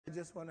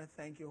just want to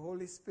thank you.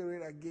 Holy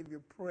Spirit, I give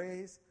you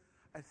praise.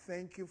 I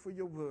thank you for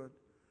your word.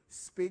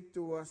 Speak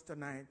to us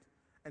tonight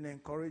and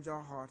encourage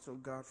our hearts, oh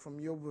God, from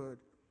your word.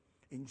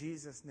 In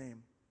Jesus'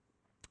 name.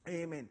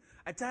 Amen.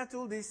 I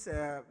titled this,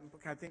 I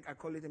think I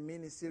call it a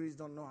mini series,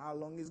 don't know how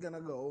long it's going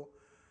to go.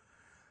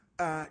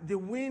 The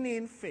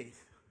Winning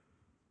Faith.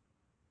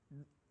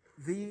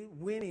 The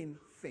Winning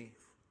Faith.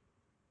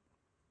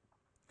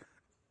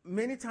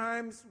 Many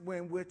times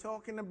when we're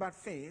talking about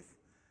faith,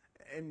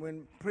 and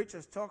when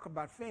preachers talk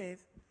about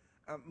faith,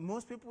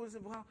 most people say,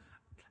 well,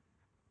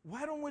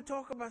 why don't we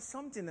talk about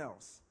something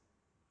else?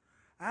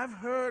 I've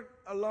heard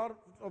a lot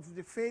of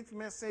the faith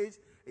message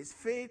is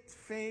faith,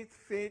 faith,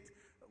 faith.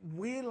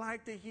 We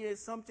like to hear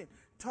something.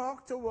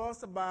 Talk to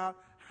us about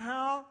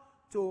how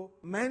to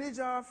manage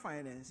our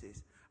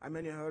finances. I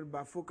mean, you heard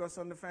about focus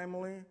on the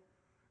family.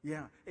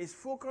 Yeah, it's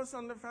focus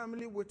on the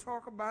family. We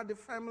talk about the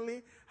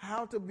family,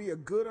 how to be a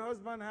good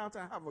husband, how to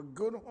have a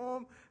good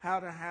home,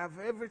 how to have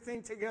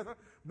everything together.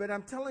 But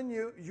I'm telling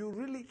you, you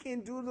really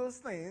can't do those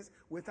things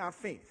without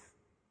faith.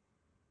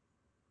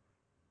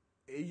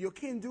 You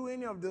can't do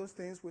any of those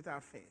things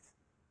without faith.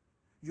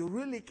 You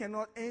really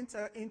cannot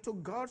enter into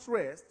God's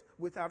rest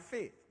without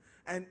faith.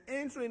 And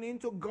entering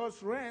into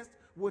God's rest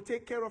will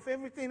take care of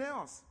everything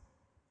else.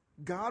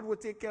 God will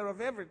take care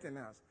of everything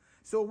else.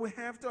 So we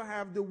have to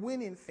have the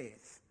winning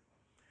faith.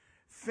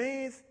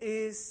 Faith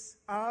is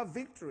our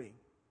victory.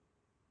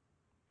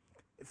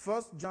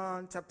 1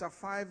 John chapter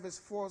 5 verse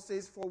 4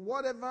 says, for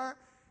whatever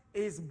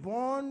is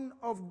born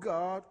of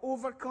God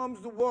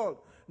overcomes the world.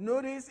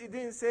 Notice it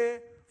didn't say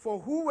for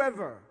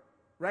whoever,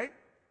 right?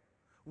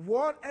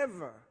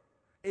 Whatever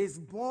is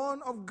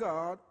born of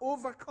God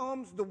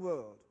overcomes the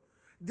world.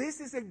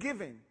 This is a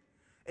given.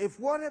 If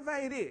whatever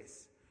it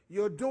is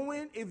you're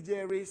doing, if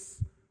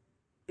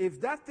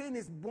that thing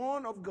is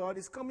born of God,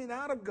 is coming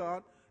out of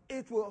God,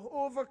 it will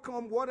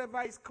overcome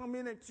whatever is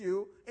coming at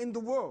you in the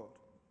world.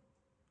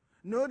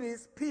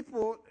 Notice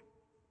people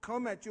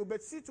come at you,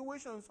 but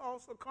situations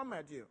also come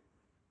at you.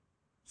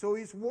 So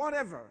it's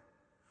whatever.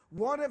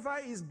 Whatever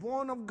is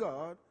born of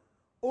God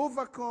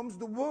overcomes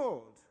the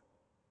world.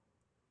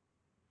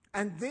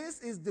 And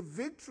this is the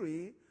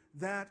victory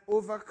that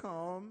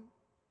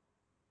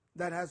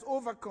has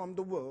overcome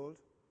the world,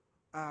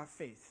 our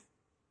faith.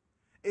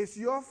 It's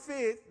your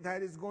faith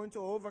that is going to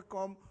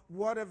overcome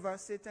whatever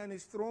Satan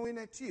is throwing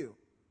at you.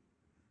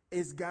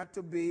 It's got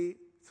to be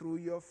through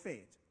your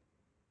faith.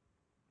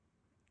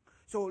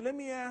 So let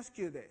me ask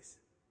you this.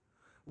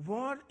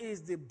 What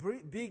is the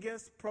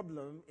biggest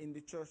problem in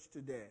the church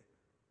today?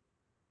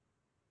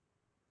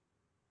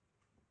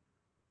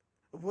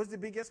 What's the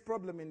biggest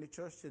problem in the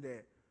church today?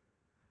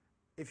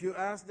 If you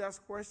ask that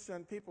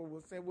question, people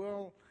will say,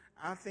 well,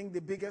 I think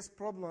the biggest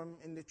problem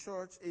in the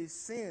church is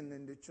sin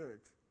in the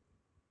church.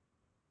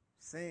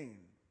 Sin.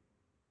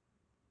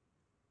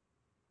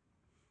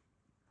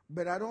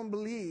 But I don't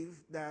believe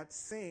that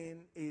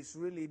sin is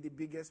really the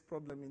biggest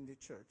problem in the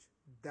church.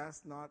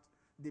 That's not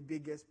the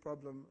biggest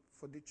problem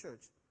for the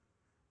church.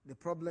 The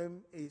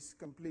problem is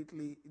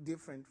completely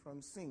different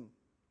from sin.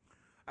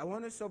 I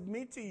want to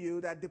submit to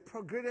you that the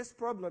greatest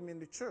problem in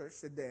the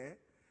church today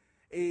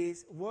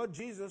is what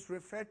Jesus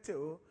referred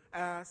to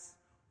as,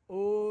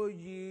 O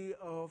ye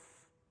of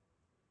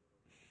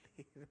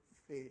little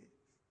faith.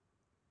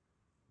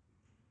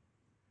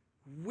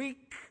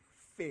 Weak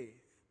faith.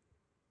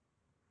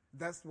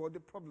 That's what the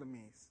problem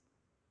is.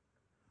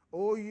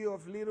 O ye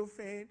of little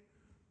faith,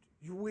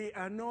 we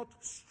are not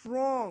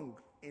strong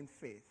in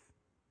faith.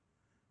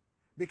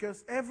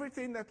 Because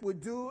everything that we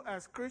do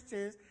as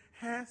Christians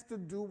has to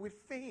do with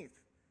faith.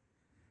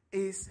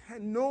 Is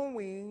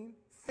knowing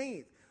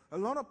faith. A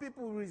lot of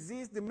people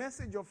resist the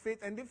message of faith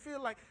and they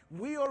feel like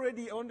we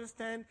already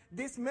understand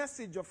this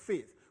message of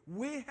faith.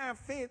 We have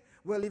faith.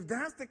 Well, if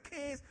that's the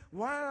case,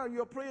 why are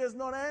your prayers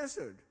not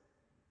answered?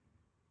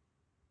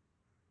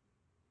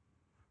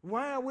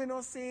 Why are we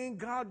not seeing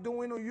God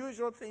doing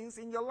unusual things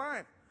in your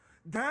life?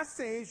 That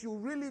says you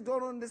really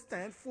don't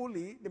understand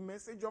fully the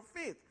message of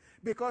faith.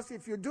 Because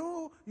if you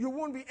do, you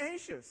won't be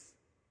anxious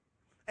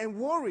and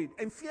worried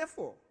and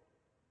fearful.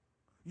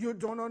 You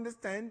don't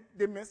understand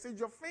the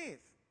message of faith.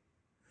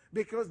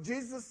 Because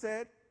Jesus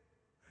said,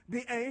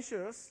 be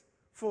anxious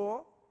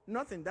for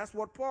nothing. That's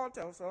what Paul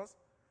tells us.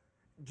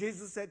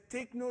 Jesus said,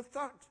 take no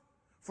thought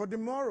for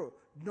tomorrow,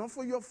 not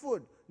for your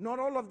food, not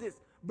all of this.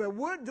 But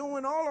we're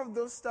doing all of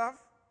those stuff.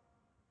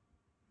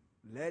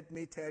 Let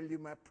me tell you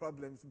my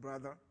problems,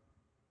 brother.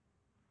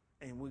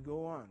 And we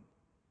go on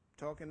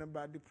talking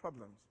about the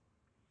problems.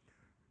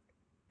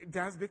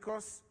 That's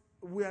because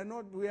we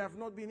have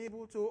not been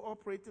able to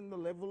operate in the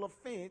level of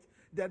faith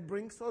that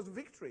brings us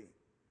victory.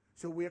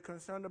 So we are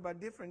concerned about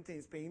different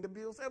things, paying the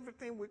bills,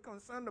 everything we're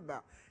concerned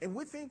about. And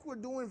we think we're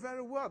doing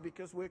very well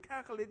because we're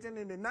calculating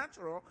in the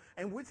natural,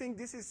 and we think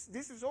this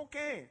is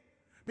okay.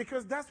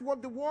 Because that's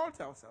what the world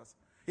tells us.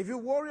 If you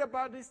worry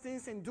about these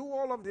things and do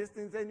all of these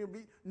things, then you'll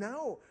be...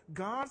 No,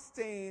 God's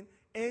saying,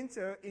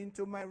 enter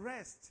into my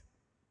rest.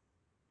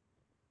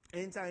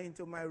 Enter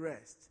into my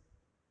rest.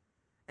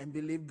 And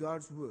believe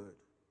God's word.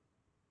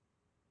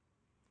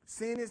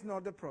 Sin is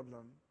not the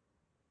problem.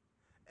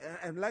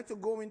 I'd like to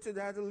go into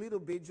that a little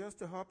bit just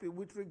to help you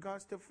with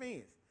regards to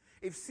faith.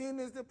 If sin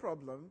is the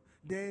problem,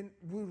 then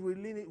we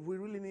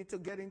really need to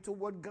get into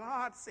what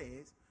God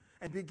says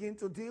and begin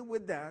to deal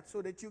with that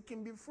so that you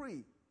can be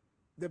free.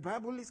 The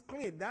Bible is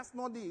clear. That's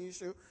not the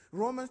issue.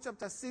 Romans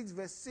chapter 6,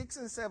 verse 6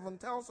 and 7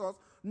 tells us,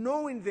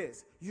 knowing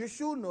this, you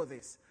should know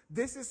this.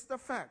 This is the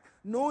fact.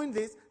 Knowing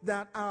this,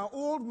 that our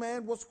old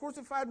man was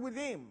crucified with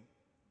him.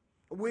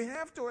 We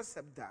have to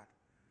accept that.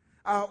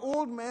 Our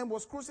old man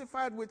was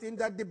crucified with him,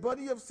 that the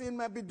body of sin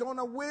might be done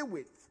away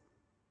with.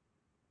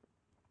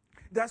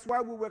 That's why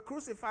we were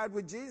crucified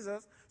with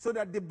Jesus, so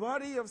that the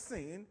body of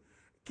sin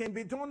can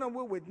be done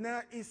away with.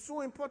 Now, it's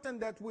so important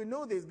that we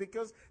know this,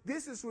 because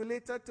this is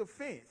related to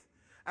faith.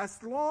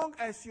 As long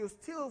as you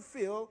still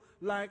feel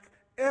like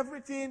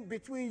everything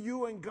between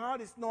you and God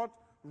is not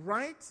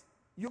right,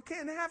 you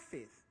can't have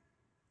faith.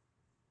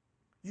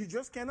 You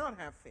just cannot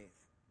have faith.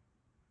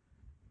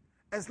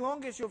 As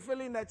long as you're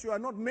feeling that you are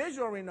not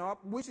measuring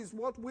up, which is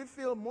what we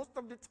feel most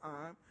of the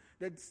time,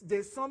 that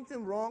there's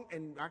something wrong,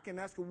 and I can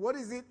ask you, what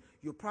is it?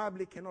 You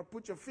probably cannot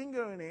put your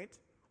finger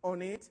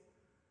on it.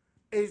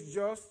 It's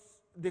just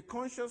the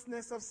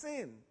consciousness of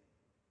sin.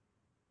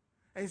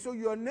 And so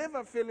you're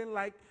never feeling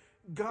like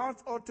God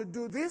ought to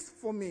do this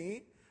for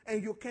me,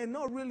 and you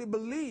cannot really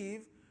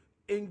believe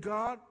in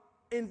God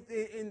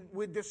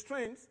with the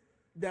strength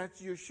that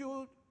you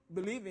should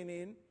believe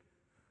in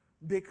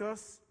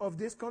because of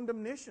this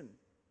condemnation.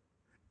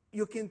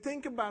 You can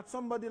think about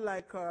somebody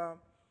like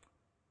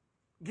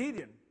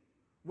Gideon.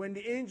 When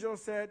the angel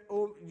said,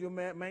 "Oh, you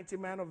mighty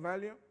man of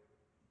valor,"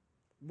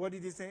 what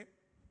did he say?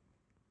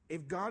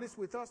 If God is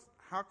with us,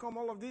 how come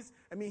all of this?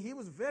 I mean, he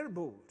was very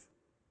bold.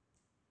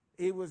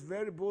 He was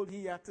very bold.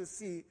 He had to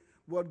see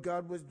what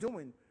God was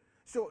doing.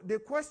 So the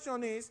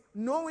question is,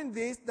 knowing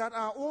this, that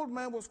our old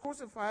man was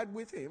crucified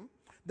with him,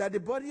 that the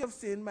body of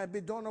sin might be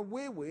done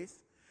away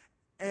with,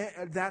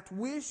 that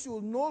we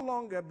should no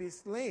longer be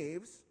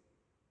slaves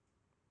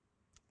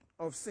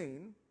of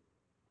sin,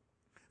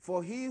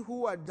 for he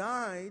who had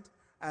died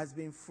has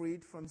been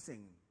freed from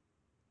sin.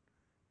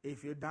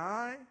 If you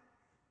die,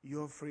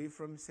 you're free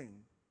from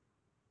sin.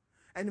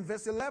 And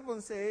verse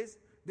 11 says,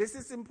 this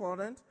is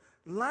important,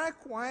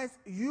 likewise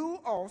you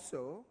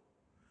also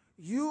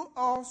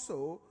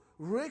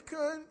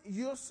reckon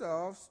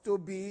yourselves to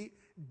be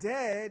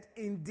dead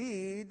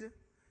indeed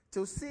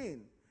to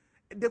sin.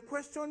 The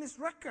question is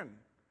reckon.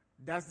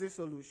 That's the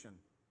solution.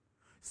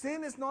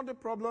 Sin is not the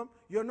problem.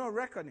 You're not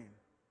reckoning.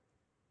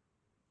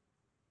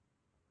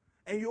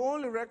 And you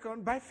only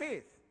reckon by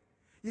faith.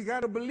 You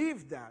got to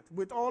believe that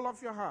with all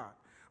of your heart.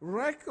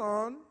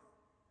 Reckon,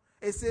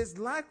 it says,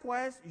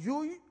 likewise,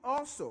 you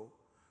also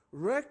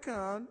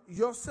reckon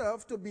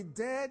yourself to be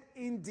dead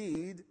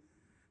indeed,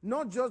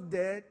 not just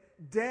dead,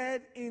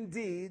 dead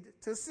indeed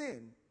to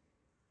sin,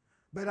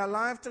 but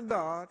alive to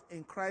God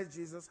in Christ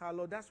Jesus our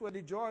Lord. That's where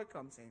the joy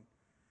comes in,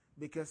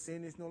 because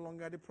sin is no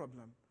longer the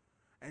problem.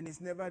 And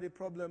it's never the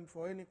problem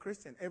for any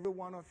Christian. Every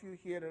one of you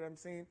here that I'm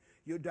saying,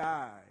 you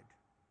died.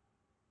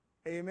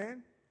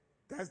 Amen?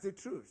 That's the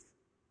truth.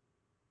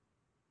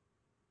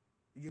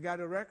 You got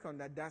to reckon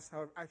that that's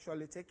how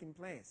actually taking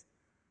place.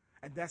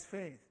 And that's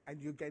faith.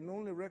 And you can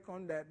only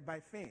reckon that by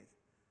faith.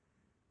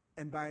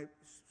 And by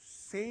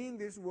saying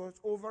these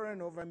words over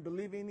and over and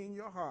believing in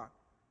your heart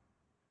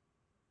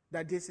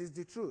that this is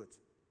the truth.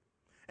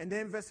 And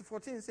then verse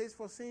 14 says,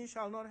 for sin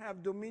shall not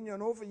have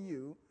dominion over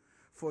you,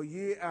 for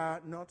ye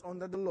are not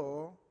under the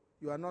law.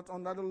 You are not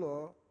under the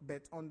law,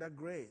 but under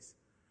grace.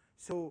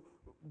 So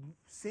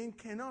sin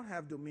cannot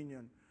have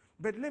dominion.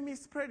 But let me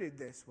spread it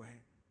this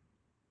way.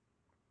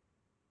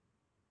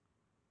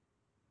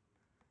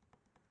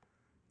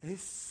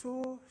 It's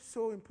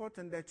so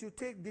important that you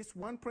take this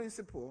one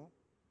principle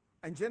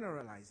and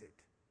generalize it.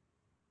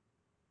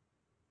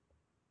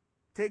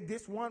 Take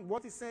this one,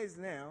 what it says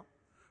now,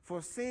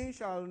 for sin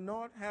shall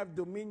not have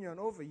dominion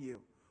over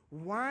you.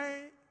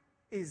 Why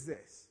is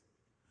this?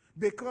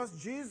 Because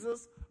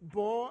Jesus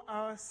bore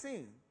our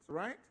sins,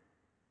 right?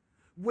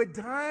 We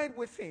died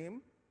with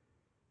him,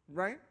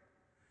 right?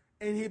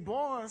 And he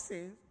bore our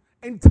sins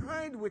and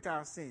died with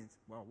our sins.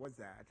 Well, what's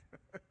that?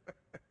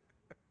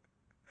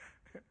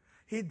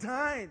 He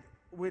died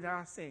with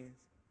our sins.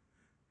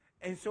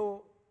 And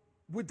so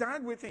we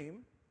died with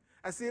him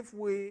as if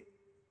we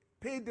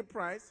paid the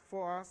price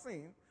for our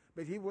sin,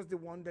 but he was the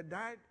one that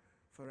died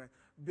for us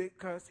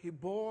because he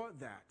bore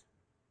that.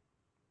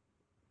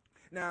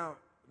 Now,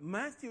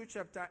 Matthew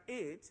chapter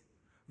 8,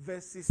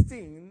 verse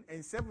 16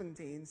 and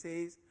 17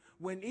 says,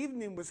 when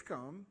evening was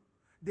come,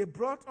 they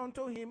brought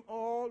unto him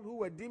all who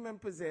were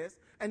demon-possessed,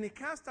 and he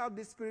cast out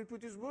the spirit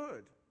with his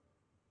word.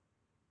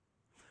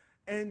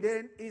 And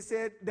then he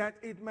said that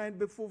it might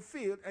be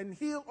fulfilled, and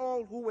heal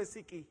all who were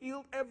sick. He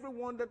healed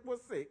everyone that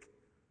was sick.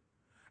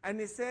 And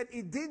he said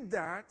he did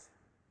that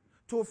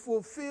to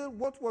fulfill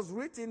what was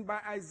written by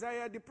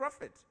Isaiah the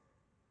prophet.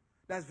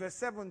 That's verse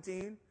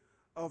 17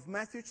 of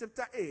Matthew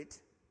chapter 8,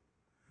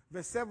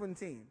 verse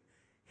 17.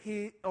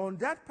 On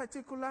that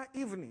particular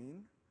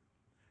evening,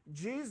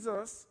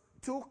 Jesus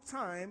took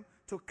time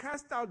to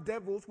cast out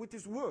devils with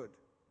his word.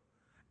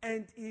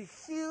 And he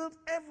healed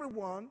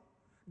everyone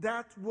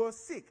that was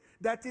sick,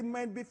 that it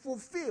might be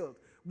fulfilled,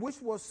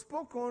 which was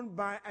spoken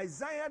by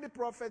Isaiah the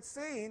prophet,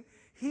 saying,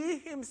 he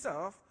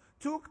himself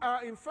took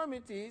our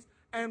infirmities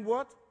and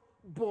what?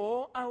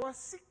 Bore our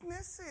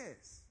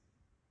sicknesses.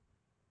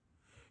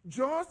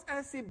 Just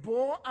as he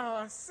bore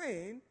our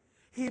sin,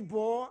 he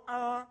bore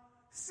our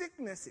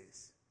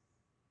sicknesses.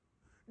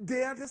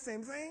 They are the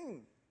same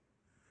thing.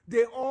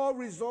 They all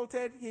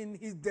resulted in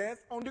his death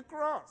on the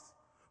cross.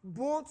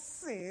 Both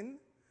sin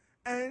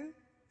and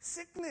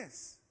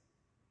sickness.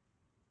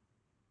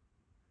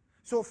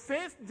 So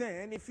faith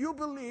then, if you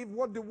believe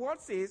what the word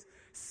says,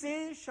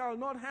 sin shall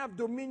not have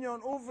dominion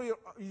over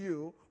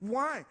you.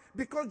 Why?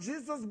 Because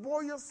Jesus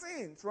bore your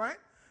sins, right?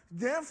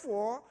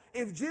 Therefore,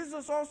 if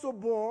Jesus also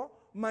bore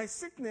my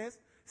sickness,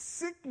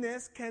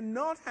 sickness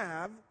cannot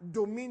have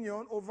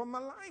dominion over my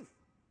life.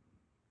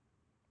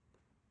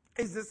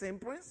 It's the same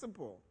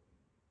principle.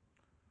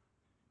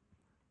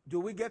 Do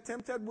we get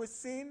tempted with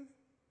sin?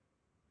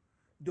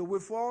 Do we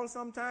fall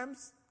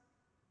sometimes?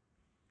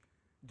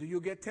 Do you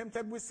get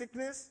tempted with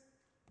sickness?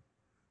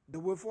 Do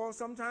we fall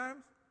sometimes?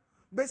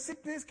 But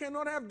sickness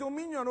cannot have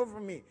dominion over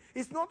me.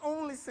 It's not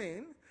only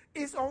sin,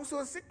 it's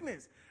also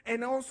sickness.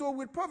 And also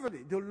with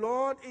poverty. The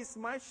Lord is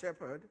my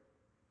shepherd.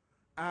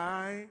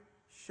 I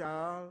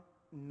shall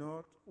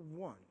not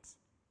want.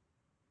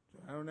 So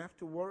I don't have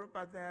to worry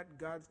about that.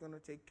 God's going to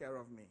take care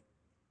of me.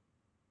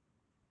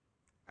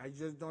 I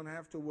just don't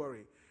have to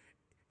worry.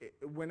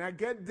 When I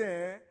get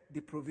there, the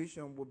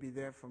provision will be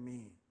there for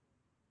me.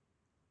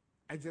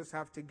 I just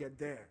have to get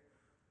there.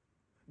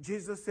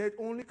 Jesus said,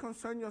 only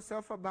concern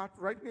yourself about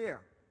right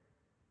there.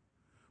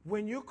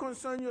 When you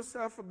concern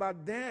yourself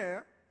about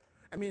there,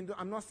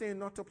 I'm not saying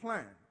not to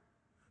plan.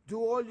 Do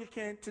all you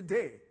can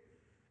today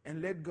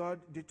and let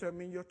God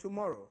determine your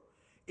tomorrow.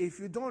 If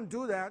you don't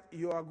do that,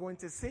 you are going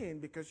to sin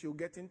because you'll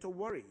get into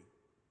worry.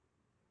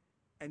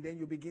 And then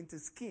you begin to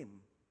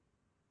scheme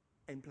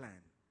and plan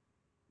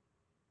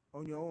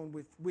on your own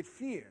with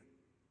fear,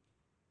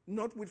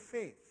 not with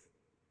faith.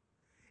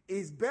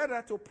 It's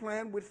better to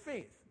plan with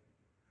faith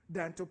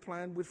than to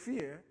plan with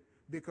fear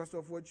because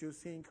of what you're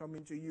seeing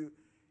coming to you.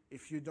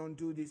 If you don't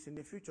do this in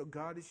the future,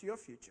 God is your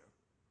future.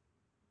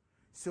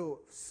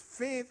 So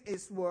faith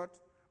is what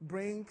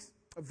brings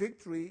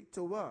victory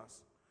to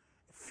us.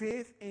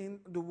 Faith in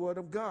the Word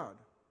of God.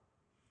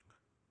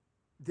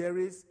 There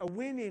is a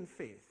winning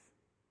faith.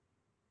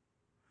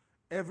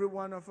 Every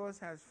one of us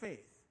has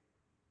faith.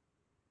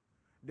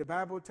 The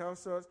Bible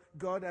tells us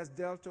God has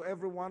dealt to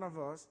every one of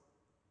us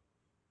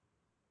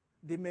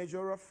the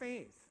measure of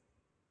faith.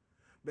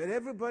 But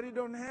everybody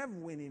don't have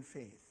winning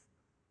faith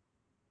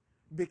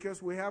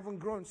because we haven't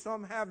grown.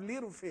 Some have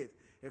little faith.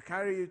 It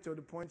carry you to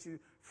the point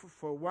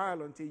for a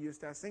while until you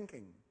start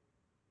sinking.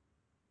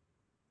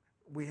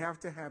 We have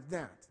to have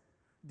that,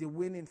 the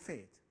winning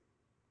faith.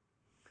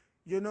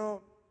 You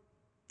know,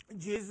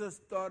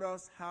 Jesus taught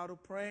us how to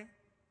pray.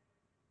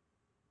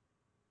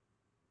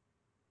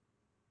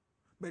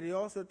 But he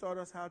also taught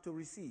us how to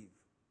receive.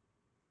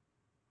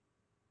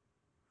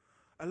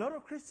 A lot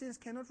of Christians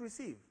cannot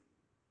receive.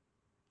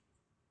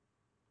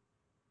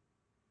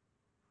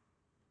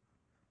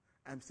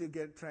 I'm still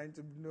trying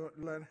to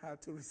learn how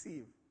to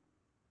receive.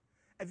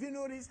 Have you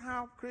noticed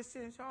how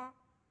Christians are?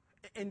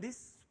 And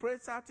this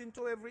spreads out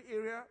into every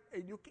area,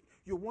 and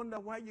you wonder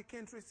why you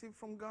can't receive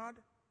from God?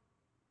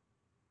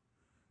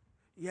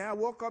 Yeah, I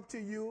walk up to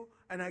you,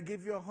 and I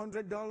give you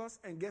 $100,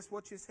 and guess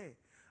what you say?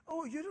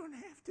 Oh, you don't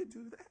have to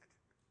do that.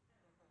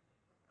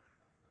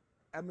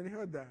 I mean,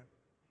 heard that.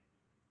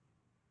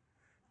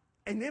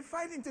 And they're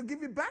fighting to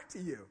give it back to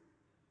you.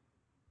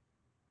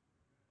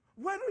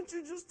 Why don't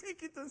you just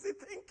take it and say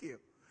thank you?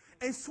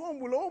 And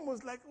some will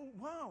almost like, oh,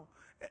 wow.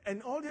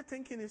 And all they're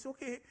thinking is,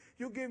 okay,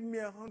 you gave me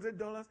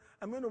 $100.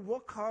 I'm going to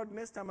work hard.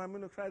 Next time I'm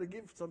going to try to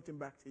give something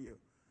back to you.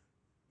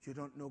 You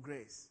don't know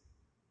grace.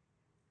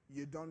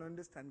 You don't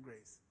understand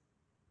grace.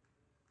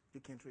 You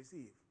can't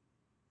receive.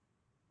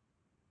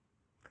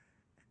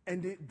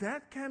 And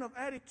that kind of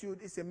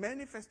attitude is a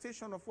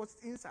manifestation of what's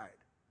inside.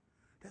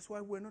 That's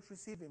why we're not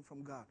receiving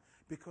from God,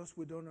 because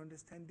we don't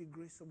understand the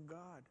grace of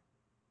God.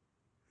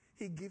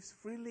 He gives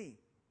freely.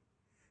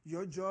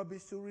 Your job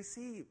is to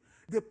receive.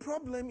 The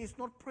problem is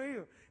not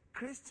prayer.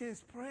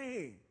 Christians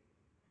pray.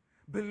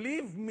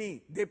 Believe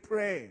me, they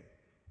pray.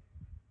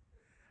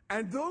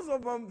 And those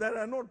of them that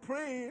are not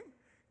praying,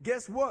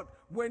 guess what?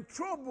 When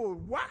trouble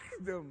whacks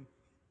them,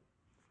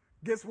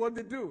 guess what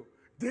they do?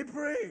 They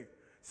pray.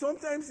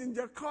 Sometimes in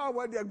their car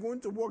while they're going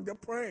to work, they're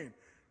praying.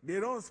 They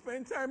don't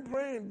spend time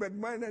praying, but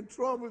when the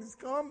trouble is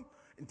come,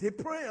 they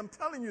pray. I'm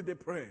telling you, they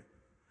pray.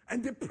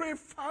 And they pray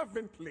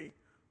fervently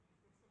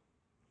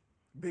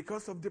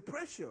because of the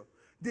pressure.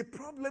 The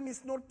problem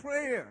is not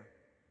prayer.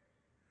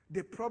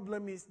 The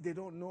problem is they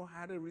don't know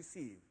how to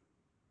receive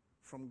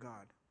from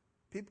God.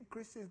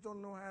 Christians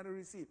don't know how to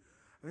receive.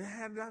 We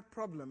had that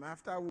problem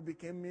after we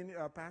became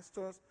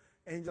pastors,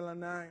 Angel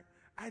and I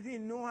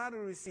didn't know how to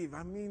receive.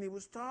 It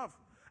was tough.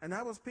 And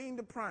I was paying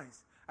the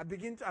price. I'm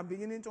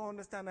beginning to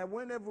understand that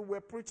whenever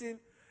we're preaching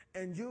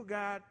and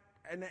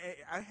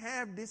I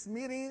have these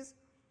meetings,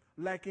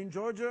 like in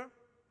Georgia,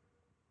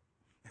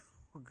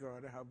 oh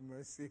God, have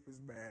mercy, it was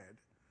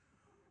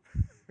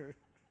bad.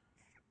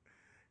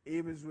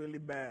 It was really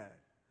bad.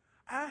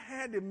 I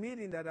had a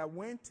meeting that I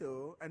went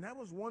to, and I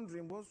was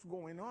wondering what's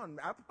going on.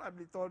 I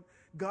probably thought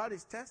God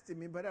is testing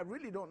me, but I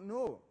really don't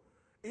know.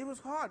 It was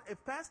hard. A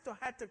pastor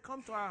had to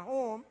come to our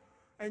home,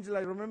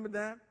 Angela, remember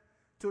that?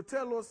 To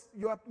tell us,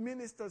 you are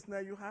ministers now,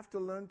 you have to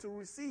learn to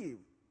receive.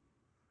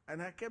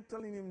 And I kept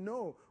telling him,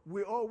 no,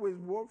 we always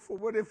work for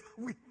whatever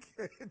we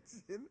get.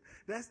 You know?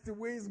 That's the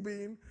way it's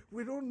been.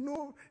 We don't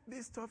know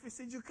this stuff. He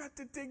said, you got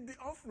to take the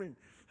offering.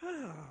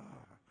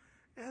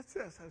 That's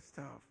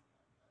stuff.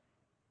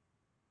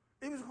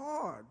 It was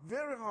hard,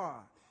 very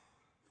hard.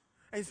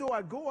 And so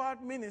I go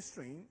out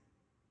ministering,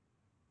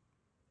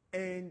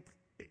 and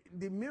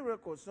the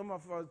miracles, some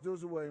of us,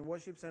 those who were in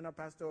worship center,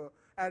 Pastor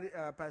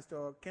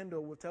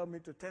Kendall will tell me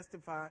to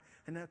testify,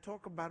 and I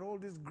talk about all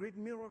these great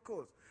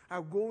miracles.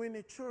 I go in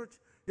a church.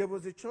 There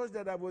was a church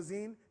that I was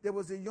in. There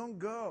was a young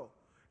girl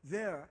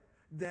there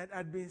that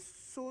had been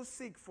so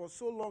sick for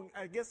so long.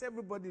 I guess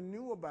everybody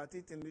knew about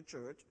it in the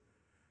church.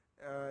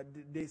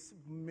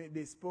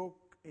 They spoke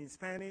in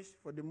Spanish.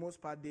 For the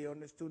most part, they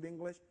understood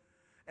English.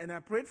 And I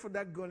prayed for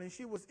that girl, and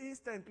she was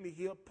instantly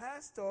healed.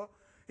 Pastor,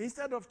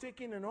 instead of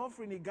taking an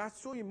offering, he got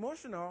so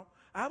emotional.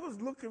 I was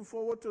looking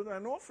forward to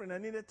an offering. I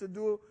needed to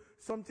do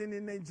something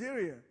in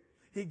Nigeria.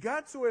 He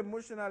got so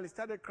emotional, he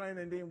started crying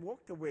and then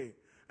walked away.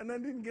 And I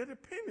didn't get a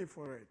penny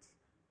for it.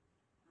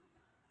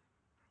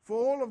 For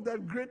all of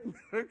that great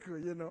miracle,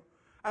 you know.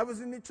 I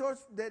was in a church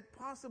that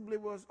possibly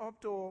was up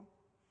to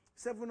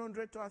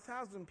 700 to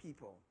 1,000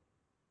 people.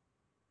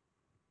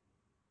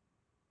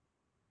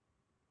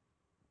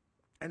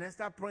 And I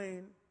start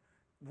praying.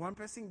 One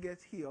person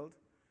gets healed,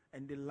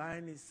 and the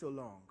line is so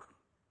long.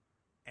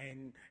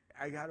 And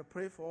I got to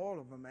pray for all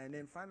of them. And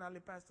then finally,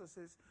 pastor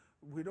says,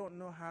 we don't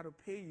know how to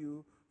pay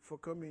you for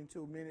coming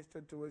to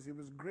minister to us. It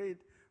was great,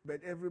 but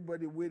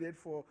everybody waited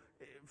for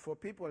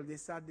people. They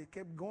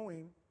kept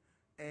going.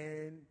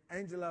 And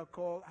Angela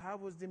called, how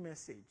was the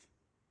message?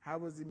 How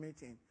was the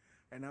meeting?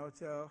 And I would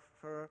tell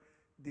her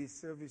the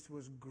service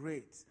was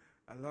great.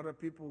 A lot of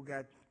people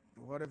got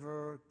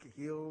whatever,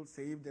 healed,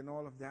 saved, and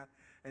all of that.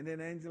 And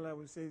then Angela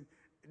would say,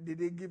 did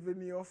they give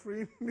any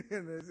offering?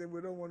 And I said,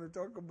 we don't want to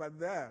talk about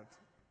that.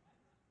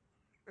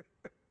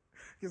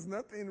 Because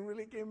nothing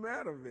really came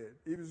out of it.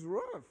 It was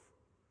rough.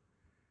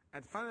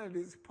 And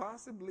finally, it's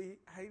possibly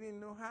I didn't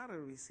know how to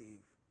receive.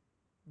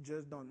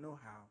 Just don't know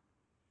how.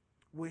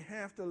 We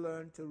have to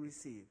learn to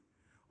receive.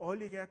 All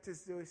you have to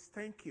do is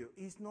thank you.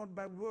 It's not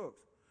by works.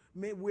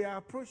 We are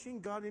approaching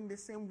God in the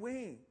same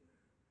way.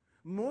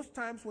 Most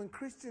times when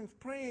Christians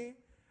pray,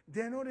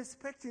 they're not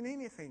expecting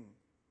anything.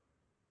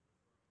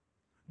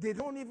 They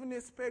don't even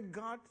expect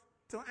God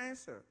to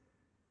answer.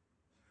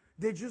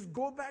 They just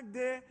go back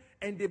there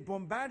and they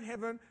bombard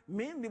heaven.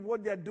 Mainly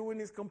what they're doing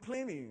is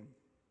complaining.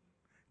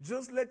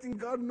 Just letting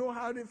God know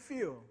how they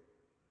feel.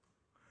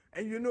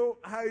 And you know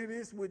how it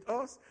is with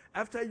us.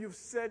 After you've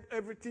said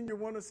everything you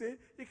want to say,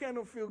 you kind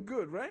of feel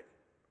good, right?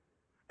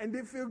 And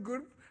they feel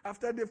good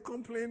after they've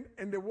complained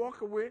and they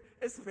walk away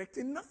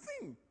expecting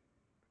nothing.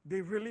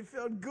 They really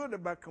felt good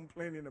about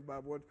complaining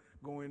about what's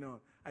going on.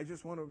 I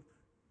just want to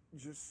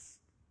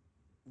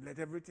let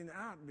everything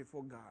out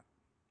before God.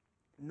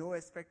 No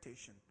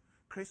expectation.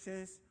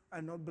 Christians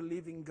are not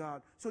believing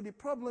God. So the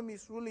problem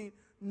is really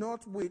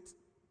not with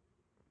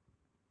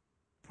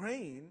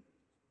praying,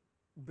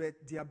 but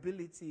the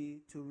ability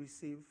to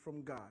receive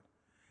from God.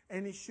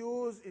 And it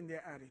shows in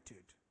their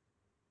attitude.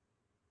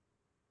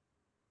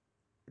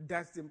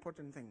 That's the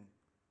important thing.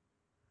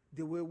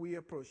 The way we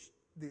approach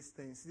these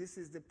things. This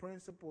is the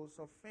principles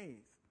of faith.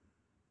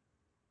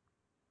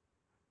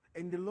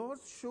 And the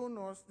Lord's shown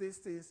us these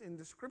things in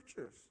the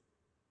scriptures.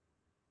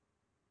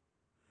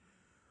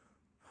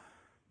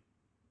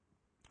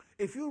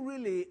 If you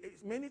really,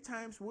 many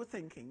times we're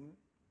thinking,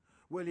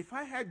 well, if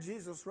I had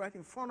Jesus right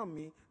in front of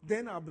me,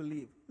 then I'll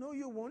believe. No,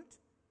 you won't.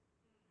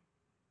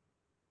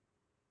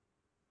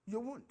 You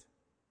won't.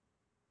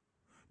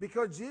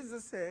 Because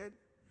Jesus said,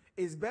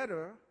 it's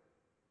better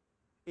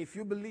if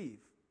you believe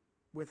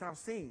without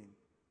seeing.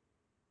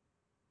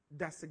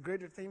 That's the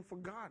greater thing for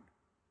God.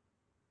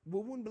 We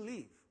wouldn't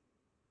believe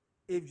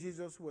if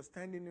Jesus was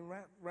standing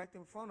right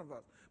in front of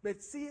us.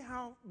 But see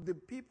how the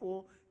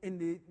people in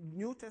the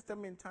New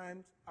Testament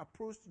times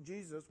approached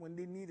Jesus when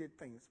they needed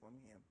things from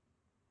him.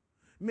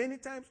 Many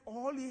times,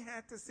 all he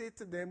had to say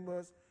to them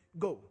was,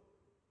 go.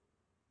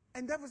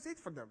 And that was it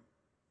for them.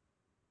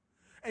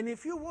 And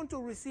if you want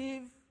to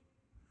receive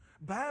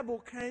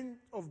Bible kind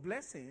of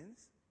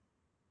blessings,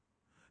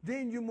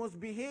 then you must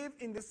behave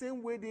in the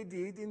same way they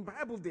did in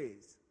Bible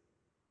days.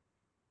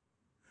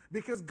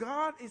 Because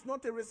God is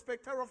not a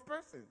respecter of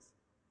persons.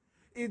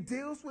 He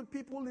deals with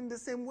people in the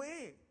same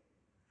way.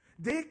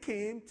 They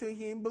came to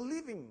him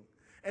believing.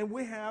 And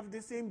we have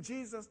the same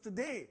Jesus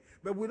today.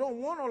 But we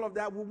don't want all of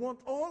that. We want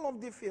all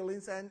of the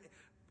feelings and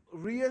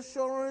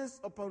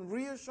reassurance upon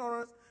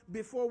reassurance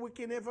before we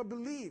can ever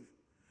believe.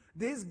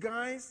 This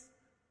guy's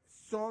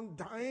son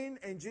dying,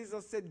 and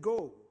Jesus said,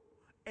 go.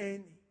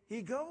 And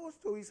he goes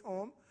to his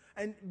home,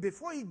 and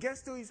before he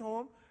gets to his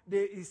home,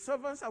 his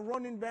servants are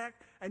running back,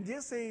 and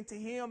they're saying to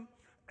him,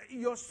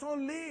 your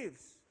son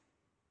lives.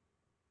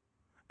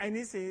 And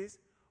he says,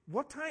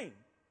 what time?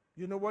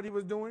 You know what he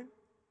was doing?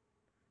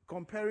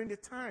 Comparing the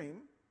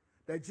time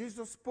that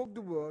Jesus spoke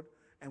the word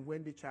and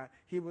when the child,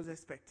 he was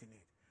expecting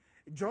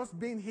it. Just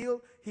being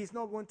healed, he's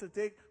not going to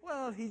take,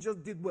 well, he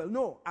just did well.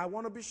 No, I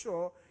want to be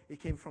sure it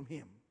came from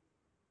him.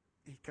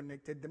 He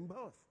connected them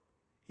both.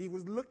 He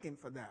was looking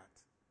for that.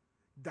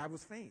 That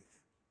was faith.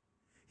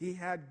 He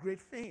had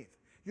great faith.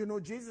 You know,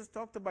 Jesus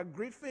talked about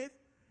great faith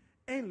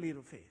and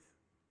little faith.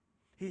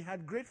 He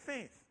had great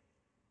faith.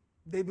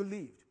 They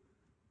believed.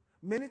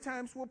 Many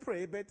times we'll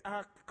pray, but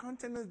our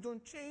countenance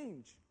don't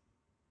change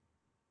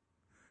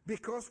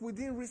because we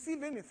didn't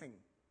receive anything.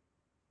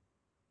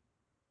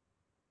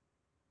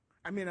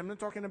 I mean, I'm not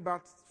talking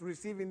about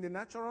receiving the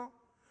natural.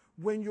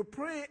 When you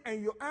pray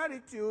and your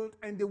attitude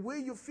and the way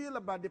you feel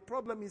about the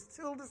problem is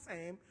still the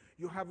same,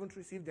 you haven't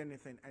received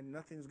anything, and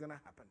nothing's going to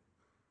happen.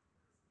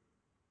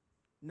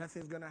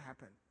 Nothing's going to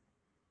happen.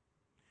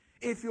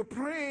 If you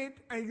prayed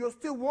and you're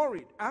still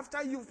worried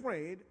after you've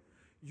prayed,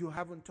 you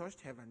haven't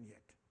touched heaven yet.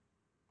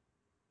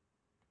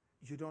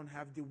 You don't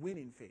have the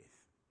winning faith.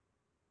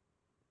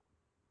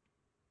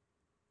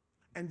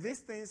 And these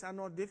things are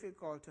not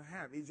difficult to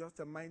have. It's just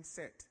a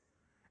mindset.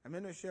 I'm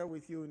going to share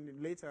with you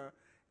later,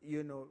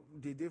 you know,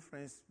 the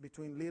difference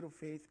between little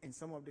faith and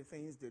some of the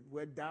things that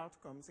where doubt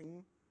comes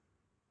in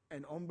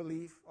and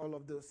unbelief, all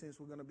of those things,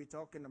 we're going to be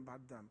talking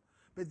about them.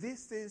 But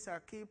these things are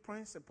key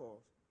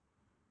principles.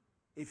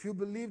 If you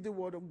believe the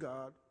word of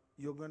God,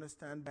 you're going to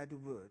stand by the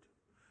word.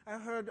 I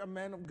heard a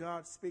man of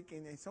God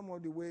speaking, and some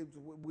of the ways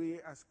we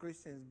as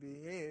Christians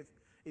behave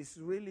is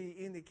really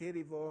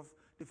indicative of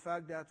the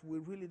fact that we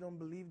really don't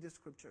believe the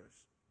scriptures.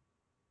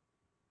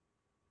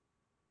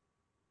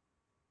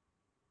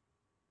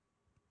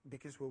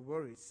 Because we're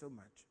worried so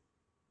much.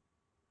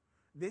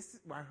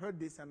 I heard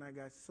this and I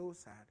got so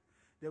sad.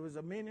 There was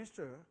a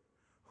minister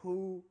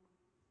who,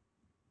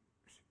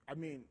 I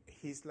mean,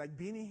 he's like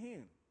Benny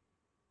Hinn,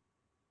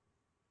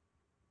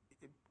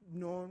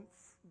 known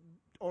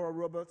Oral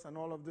Roberts and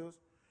all of those.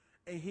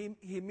 And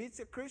he meets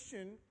a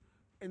Christian,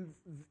 and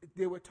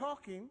they were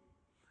talking,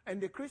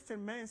 and the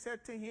Christian man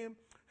said to him,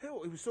 hey,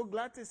 he was so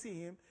glad to see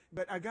him,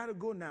 but I got to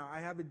go now. I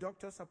have a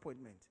doctor's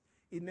appointment.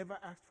 He never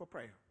asked for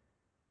prayer.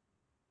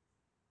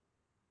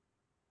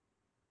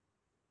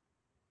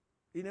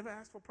 He never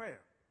asked for prayer.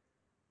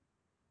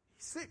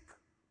 He's sick,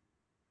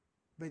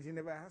 but he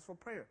never asked for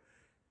prayer.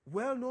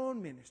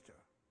 Well-known minister.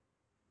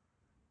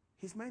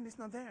 His mind is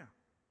not there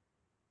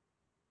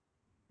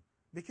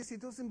because he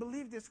doesn't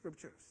believe the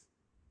scriptures.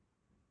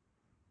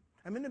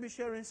 I'm going to be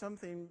sharing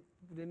something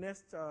the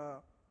next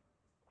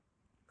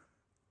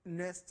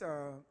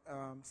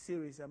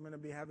series I'm going to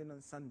be having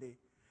on Sunday,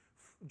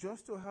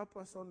 just to help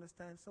us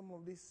understand some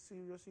of these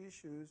serious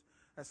issues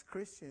as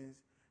Christians,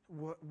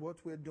 what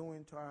we're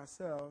doing to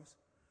ourselves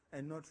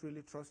and not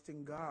really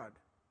trusting God.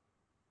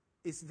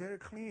 It's very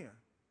clear.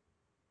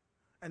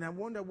 And I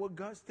wonder what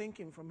God's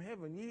thinking from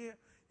heaven. Yeah,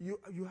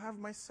 you have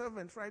my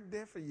servant right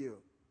there for you.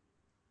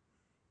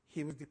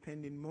 He was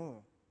depending more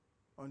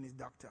on his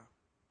doctor.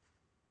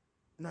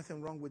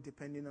 Nothing wrong with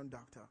depending on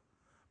doctor.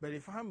 But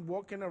if I'm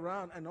walking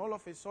around and all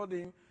of a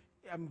sudden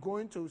I'm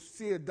going to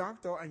see a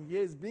doctor and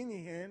here's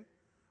Benny Hinn,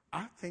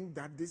 I think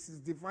that this is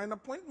divine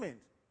appointment.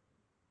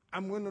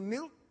 I'm going to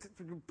kneel,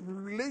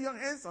 lay your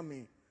hands on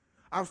me.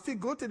 I'll still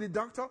go to the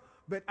doctor,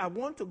 but I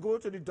want to go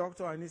to the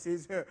doctor and he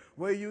says, hey,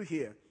 why are you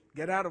here?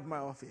 Get out of my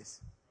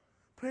office.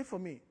 Pray for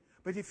me.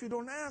 But if you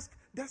don't ask,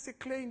 that's a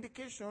clear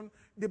indication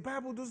the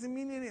Bible doesn't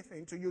mean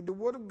anything to you. The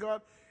Word of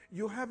God,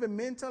 you have a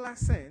mental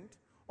assent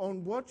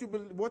on what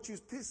you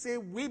say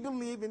we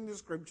believe in the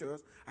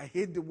scriptures. I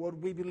hate the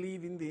word we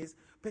believe in this,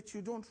 but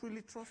you don't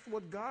really trust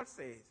what God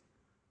says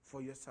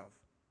for yourself.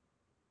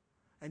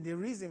 And the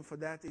reason for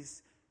that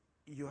is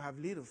you have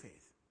little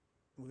faith.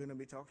 We're going to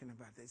be talking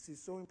about this.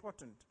 It's so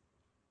important.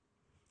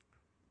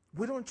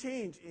 We don't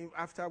change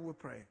after we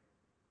pray.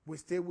 We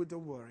stay with the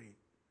worry.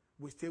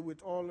 We stay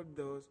with all of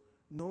those.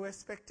 No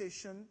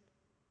expectation.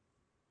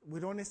 We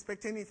don't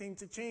expect anything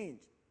to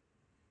change.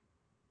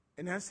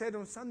 And I said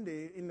on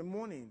Sunday in the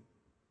morning,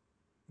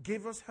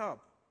 give us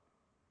help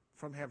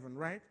from heaven,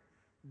 right?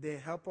 The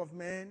help of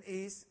man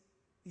is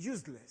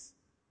useless.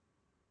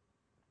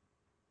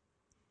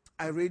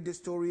 I read the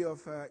story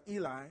of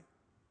Eli,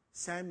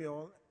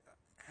 Samuel,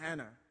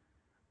 Hannah.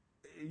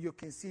 You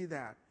can see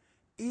that.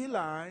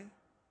 Eli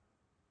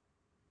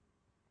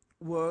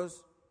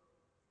was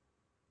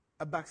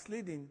a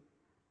backsliding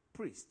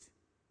priest.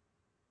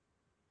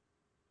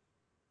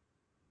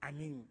 I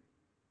mean,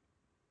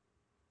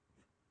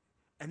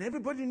 and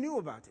everybody knew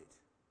about it.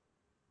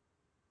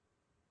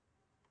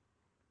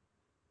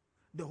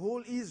 The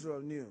whole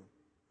Israel knew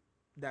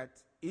that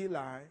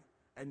Eli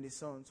and his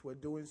sons were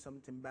doing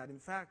something bad. In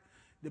fact,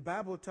 the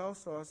Bible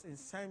tells us in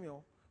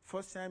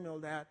 1 Samuel,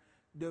 that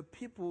the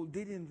people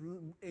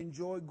didn't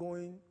enjoy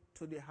going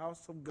to the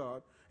house of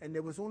God, and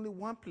there was only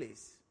one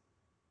place,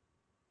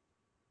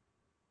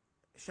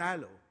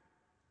 Shiloh,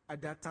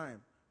 at that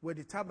time, where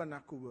the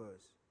tabernacle was.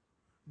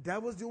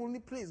 That was the only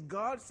place.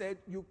 God said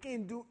you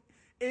can't do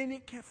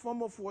any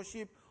form of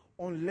worship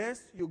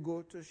unless you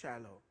go to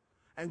Shiloh.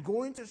 And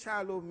going to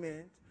Shiloh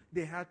meant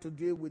they had to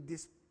deal with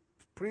this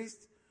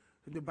priest.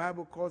 The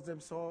Bible calls them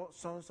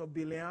sons of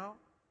Belial,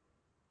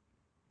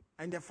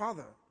 and their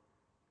father.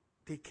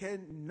 They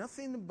cared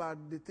nothing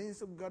about the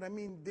things of God. I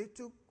mean, they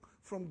took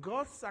from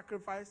God's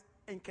sacrifice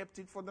and kept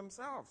it for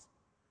themselves.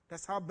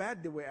 That's how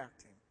bad they were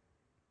acting.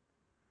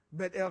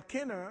 But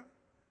Elkanah,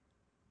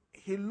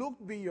 he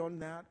looked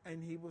beyond that,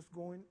 and he was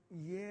going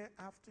year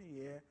after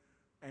year,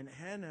 and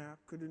Hannah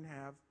couldn't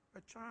have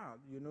a child.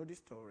 You know the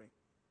story.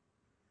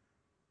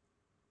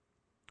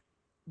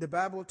 The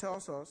Bible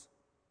tells us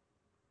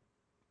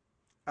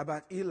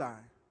about Eli,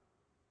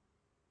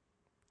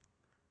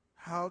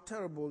 how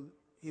terrible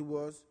he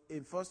was.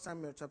 In 1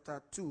 Samuel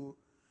chapter 2,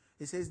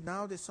 it says,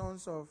 now the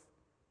sons of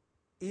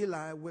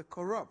Eli were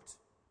corrupt.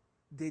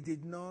 They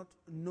did not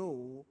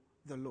know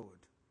the Lord.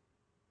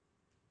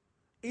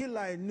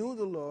 Eli knew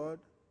the Lord,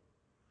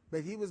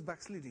 but he was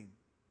backsliding.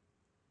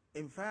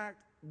 In fact,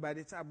 by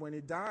the time when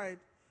he died,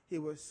 he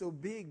was so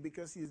big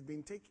because he's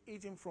been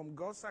eating from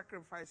God's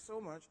sacrifice so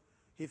much,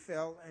 he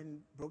fell and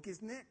broke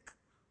his neck.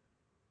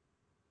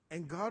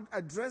 And God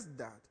addressed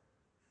that.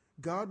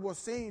 God was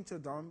saying to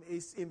them,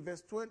 is in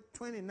verse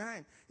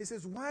 29, he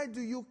says, why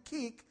do you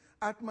kick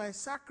at my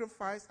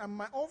sacrifice and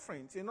my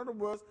offerings? In other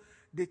words,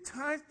 the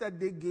tithes that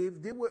they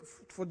gave, they were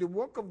for the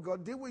work of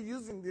God. They were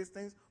using these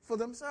things for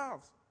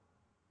themselves,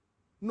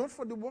 not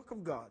for the work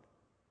of God.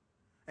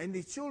 And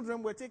the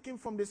children were taken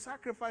from the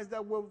sacrifice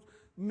that were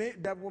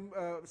made,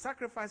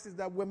 sacrifices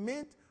that were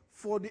meant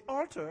for the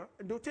altar,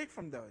 and they'll take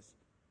from those.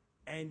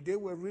 And they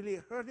were really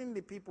hurting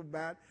the people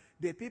bad.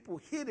 The people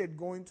hated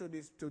going to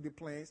the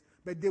place,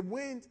 but they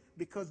went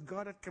because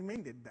God had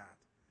commanded that.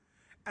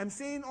 I'm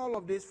saying all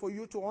of this for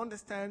you to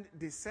understand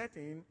the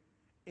setting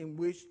in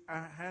which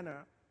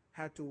Hannah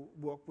had to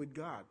work with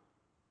God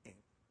in.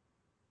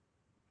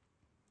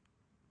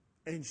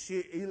 And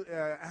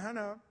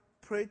Hannah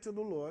prayed to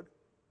the Lord,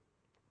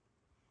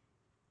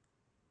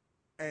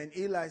 and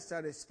Eli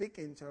started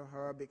speaking to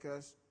her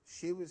because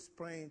she was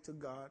praying to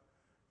God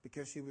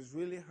because she was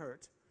really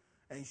hurt.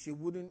 And she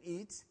wouldn't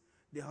eat.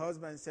 The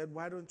husband said,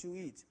 why don't you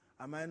eat?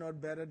 Am I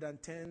not better than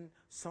 10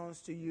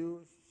 sons to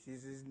you? She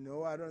says,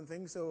 no, I don't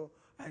think so.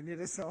 I need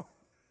a son.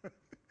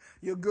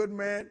 You're a good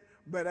man,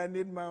 but I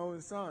need my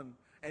own son.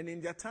 And in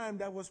that time,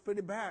 that was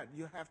pretty bad.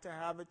 You have to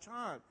have a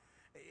child.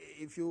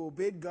 If you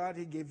obeyed God,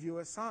 he gave you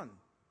a son.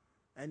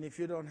 And if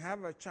you don't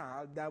have a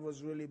child, that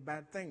was really a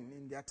bad thing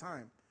in that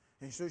time.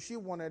 And so she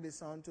wanted a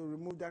son to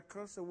remove that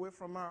curse away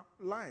from her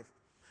life.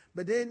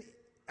 But then,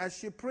 as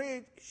she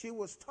prayed, she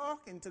was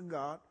talking to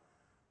God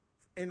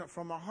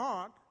from her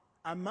heart.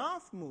 Her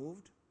mouth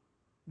moved,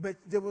 but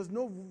there was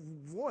no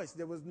voice.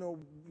 There was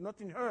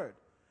nothing heard.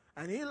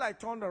 And Eli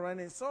turned around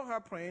and saw her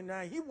praying.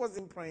 Now, he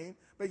wasn't praying,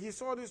 but he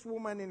saw this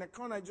woman in the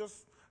corner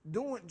just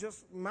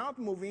mouth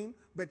moving,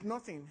 but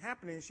nothing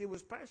happening. She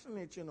was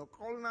passionate,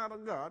 calling out to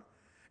God.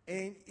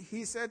 And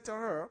he said to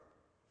her,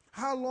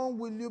 how long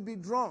will you be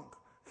drunk?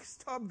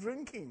 Stop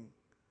drinking.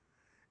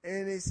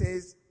 And he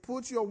says,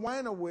 put your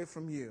wine away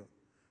from you.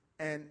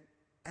 And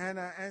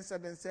Hannah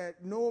answered and said,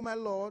 no, my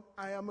Lord,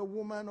 I am a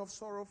woman of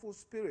sorrowful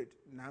spirit.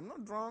 Now, I'm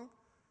not drunk.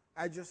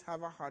 I just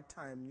have a hard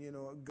time.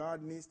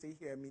 God needs to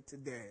hear me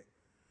today.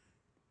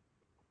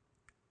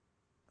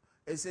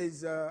 It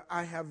says,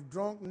 I have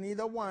drunk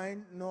neither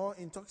wine nor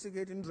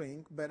intoxicating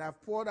drink, but I've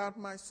poured out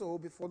my soul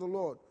before the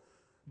Lord.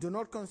 Do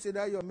not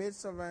consider your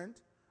maidservant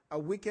a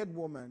wicked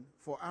woman,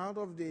 for out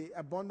of the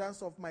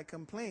abundance of my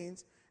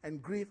complaints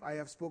and grief I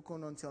have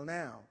spoken until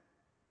now.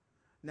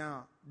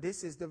 Now,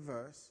 this is the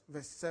verse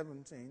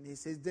 17. He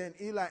says, then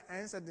Eli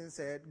answered and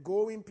said,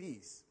 go in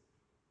peace.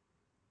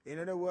 In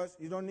other words,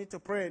 you don't need to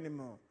pray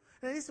anymore.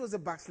 And this was a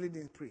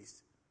backsliding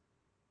priest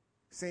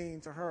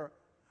saying to her,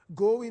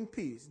 go in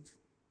peace,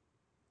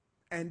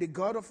 and the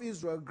God of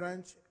Israel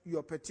grant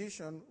your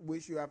petition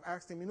which you have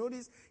asked him. You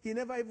notice, he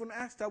never even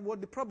asked her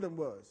what the problem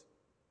was.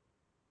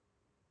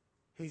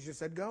 He just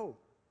said, go.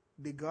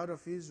 The God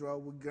of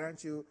Israel will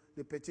grant you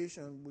the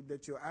petition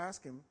that you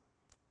ask him.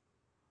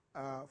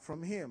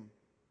 From him.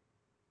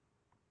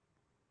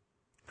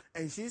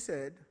 And she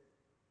said,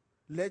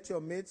 let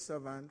your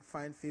maidservant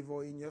find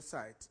favor in your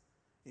sight.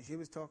 And she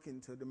was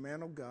talking to the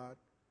man of God.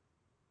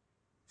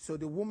 So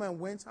the woman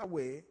went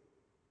away.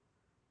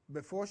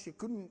 Before she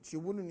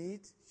wouldn't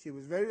eat. She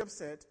was very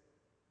upset.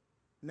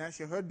 Now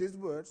she heard these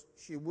words.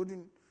 She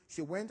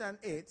went and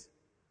ate,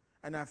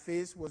 and her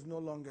face was no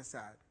longer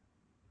sad.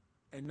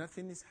 And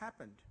nothing has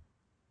happened.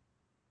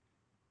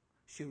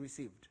 She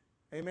received.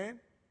 Amen?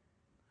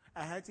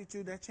 Her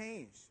attitude had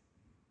changed.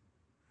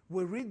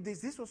 We read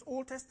this. This was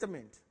Old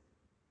Testament.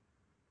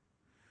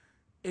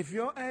 If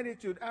your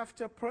attitude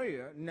after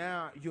prayer,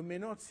 now you may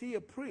not see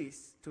a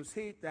priest to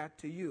say that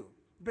to you.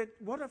 But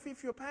what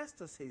if your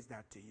pastor says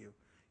that to you?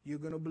 You're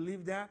going to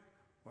believe that?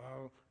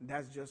 Well,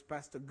 that's just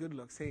Pastor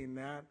Goodluck saying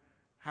that.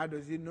 How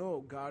does he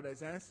know God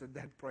has answered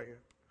that prayer?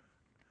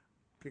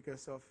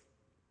 Because of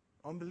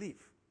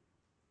unbelief.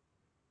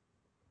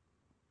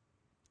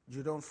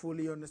 You don't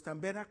fully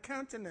understand. But our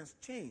countenance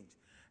change.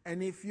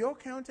 And if your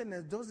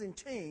countenance doesn't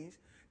change,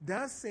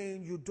 that's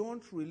saying you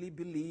don't really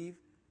believe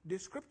the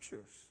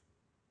scriptures.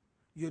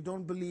 You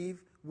don't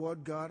believe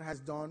what God has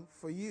done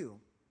for you.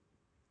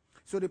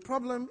 So the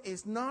problem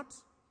is not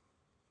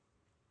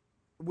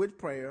with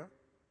prayer.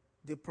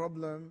 The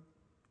problem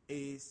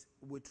is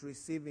with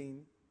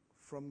receiving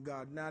from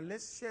God. Now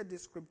let's share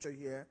this scripture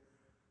here.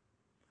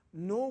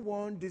 No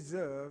one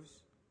deserves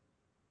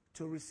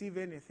to receive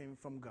anything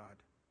from God.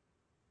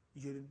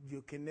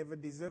 You can never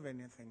deserve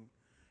anything.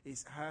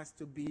 It has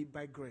to be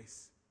by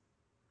grace.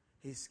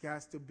 It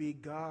has to be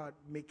God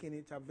making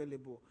it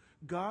available.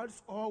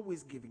 God's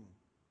always giving.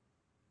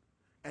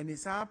 And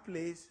it's our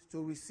place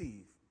to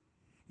receive.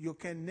 You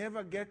can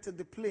never get to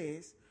the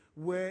place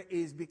where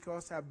it's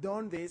because I've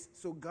done this,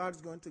 so God's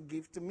going to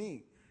give to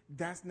me.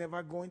 That's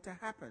never going to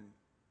happen.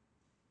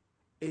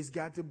 It's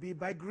got to be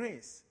by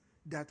grace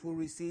that we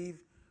receive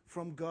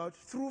from God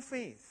through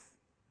faith.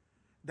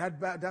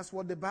 That's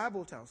what the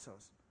Bible tells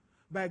us.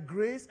 By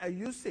grace are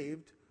you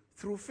saved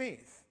through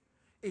faith.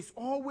 It's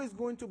always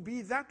going to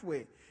be that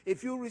way.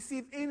 If you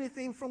receive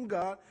anything from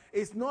God,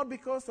 it's not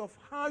because of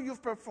how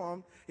you've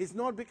performed. It's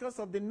not because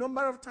of the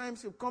number of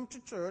times you've come to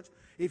church.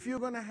 If you're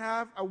going to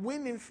have a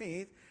winning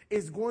faith,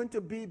 it's going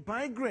to be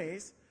by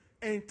grace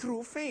and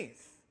through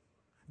faith.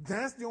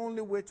 That's the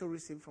only way to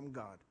receive from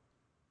God.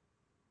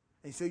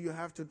 And so you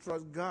have to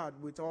trust God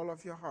with all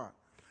of your heart.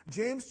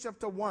 James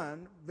chapter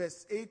 1,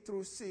 verse 8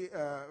 through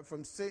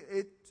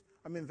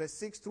verse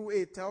 6 through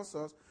 8 tells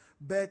us,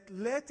 but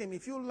let him,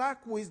 if you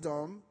lack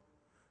wisdom,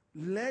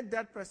 let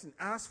that person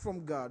ask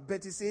from God.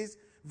 But it says,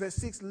 verse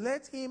 6,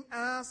 let him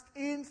ask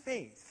in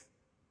faith.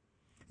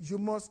 You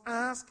must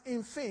ask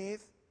in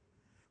faith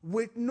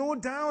with no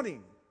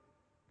doubting.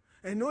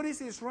 And notice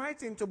he's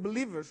writing to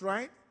believers,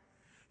 right?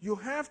 You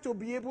have to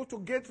be able to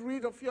get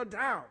rid of your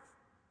doubt.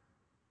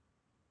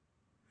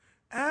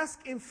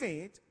 Ask in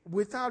faith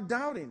without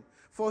doubting.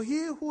 For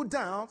he who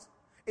doubts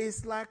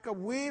is like a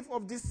wave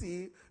of the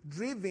sea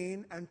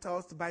driven and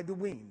tossed by the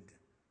wind.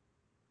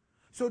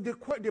 So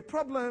the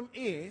problem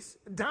is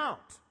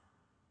doubt.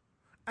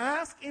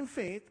 Ask in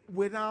faith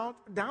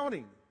without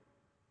doubting.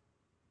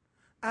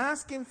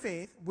 Ask in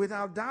faith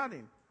without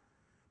doubting.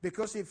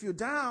 Because if you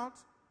doubt,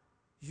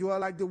 you are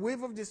like the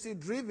wave of the sea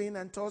driven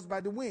and tossed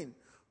by the wind.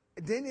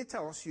 Then it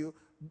tells you,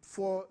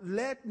 for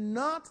let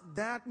not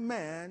that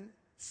man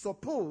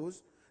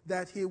suppose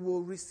that he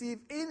will receive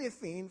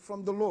anything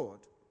from the Lord.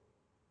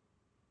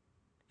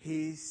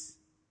 He's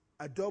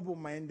a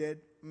double-minded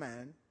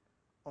man,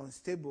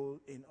 unstable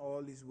in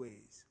all his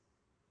ways.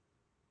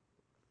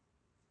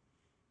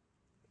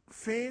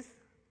 Faith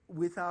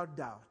without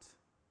doubt.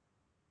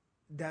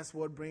 That's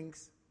what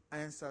brings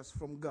answers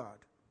from God.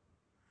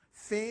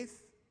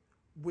 Faith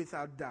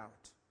without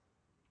doubt.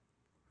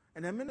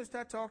 And I'm going to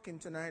start talking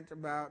tonight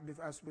about,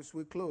 as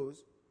we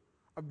close,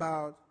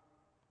 about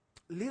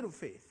little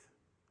faith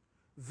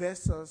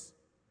versus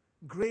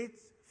great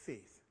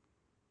faith.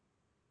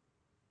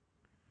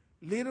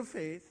 Little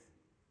faith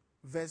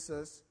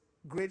versus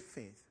great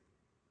faith.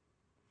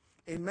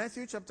 In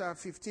Matthew chapter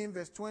 15,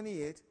 verse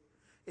 28,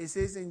 it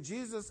says, and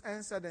Jesus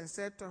answered and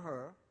said to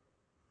her,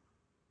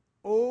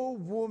 O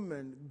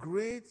woman,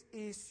 great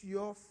is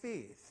your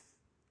faith.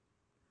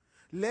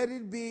 Let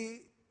it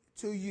be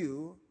to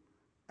you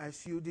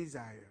as you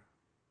desire.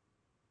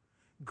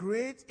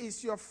 Great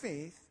is your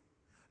faith.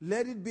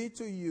 Let it be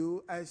to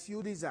you as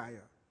you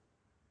desire.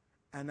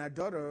 And her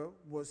daughter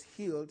was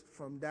healed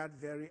from that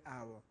very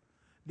hour.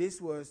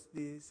 This was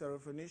the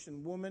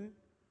Syrophoenician woman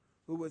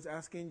who was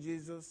asking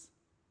Jesus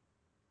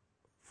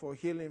for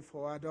healing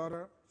for her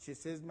daughter. She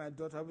says, my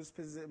daughter was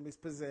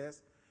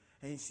possessed.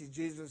 And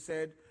Jesus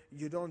said,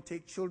 you don't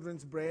take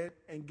children's bread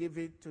and give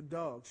it to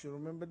dogs. You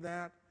remember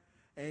that?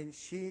 And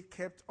she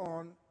kept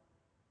on,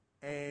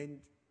 and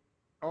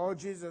all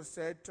Jesus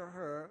said to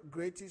her,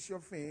 great is your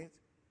faith,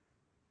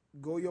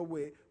 go your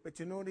way. But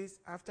you notice,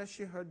 after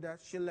she heard that,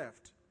 she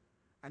left.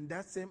 And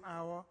that same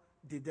hour,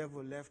 the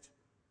devil left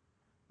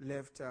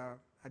her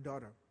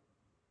daughter.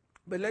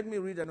 But let me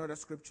read another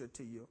scripture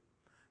to you.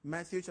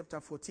 Matthew chapter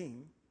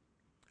 14,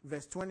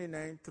 verse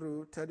 29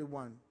 through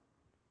 31.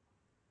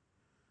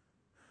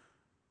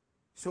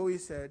 So he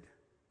said,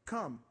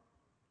 come.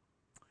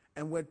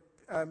 And when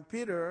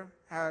Peter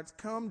had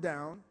come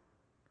down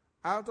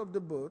out of the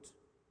boat,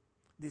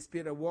 this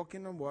Peter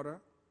walking on water,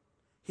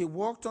 he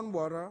walked on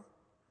water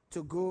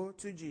to go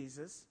to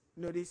Jesus.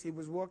 Notice he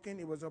was walking,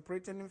 he was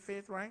operating in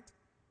faith, right?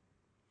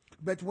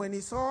 But when he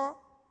saw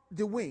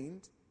the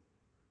wind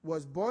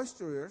was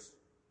boisterous,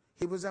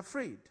 he was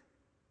afraid.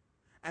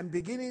 And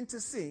beginning to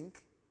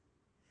sink,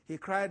 he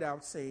cried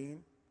out,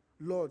 saying,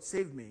 Lord,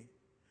 save me.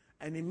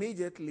 And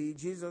immediately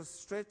Jesus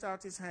stretched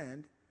out his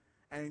hand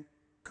and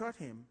caught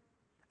him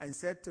and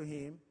said to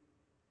him,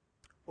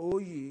 O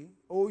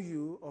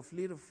you of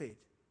little faith,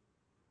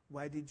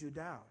 Why did you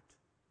doubt?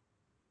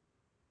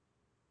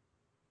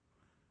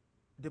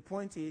 The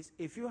point is,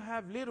 if you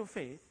have little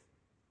faith,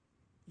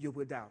 you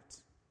will doubt.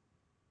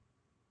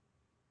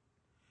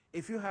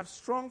 If you have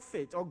strong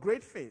faith or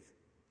great faith,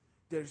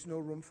 there is no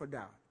room for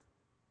doubt.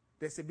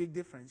 There's a big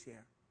difference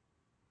here.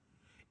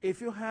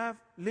 If you have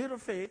little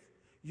faith,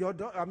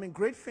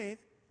 great faith,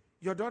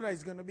 your daughter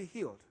is going to be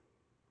healed.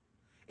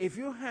 If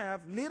you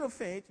have little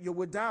faith, you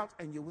will doubt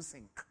and you will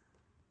sink.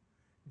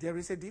 There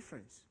is a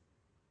difference.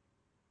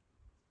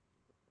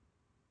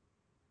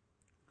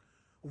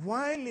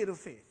 Why little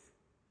faith?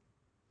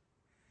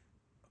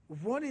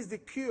 What is the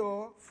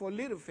cure for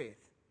little faith?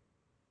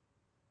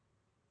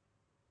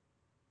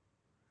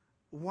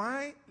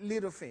 Why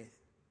little faith?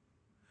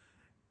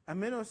 I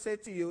may not say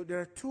to you, there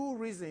are two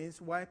reasons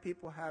why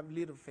people have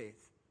little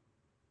faith.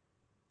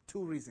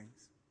 Two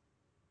reasons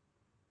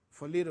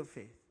for little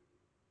faith.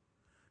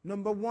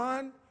 Number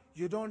one,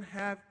 you don't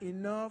have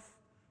enough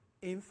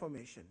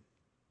information.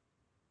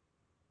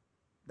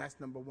 That's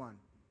number one.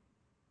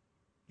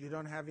 You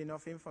don't have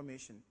enough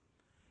information.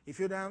 If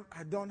you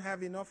don't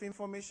have enough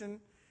information,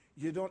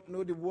 you don't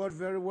know the word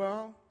very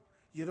well,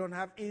 you don't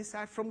have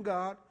insight from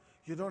God,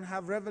 you don't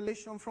have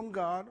revelation from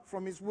God,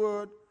 from His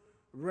word,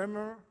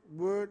 Rhema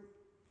word,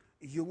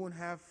 you won't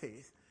have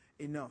faith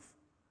enough.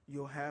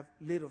 You'll have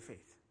little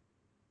faith.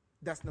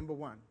 That's number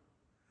one.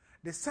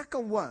 The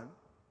second one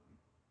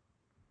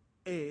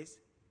is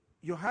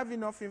you have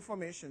enough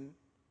information,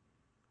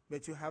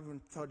 but you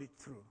haven't thought it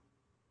through.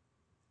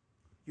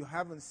 You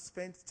haven't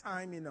spent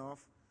time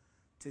enough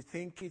to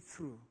think it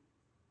through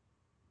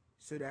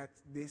so that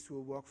this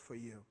will work for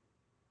you.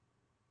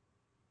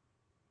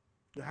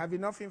 You have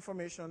enough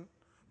information,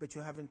 but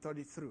you haven't thought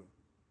it through.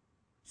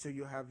 So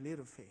you have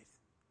little faith.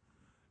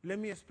 Let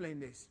me explain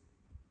this.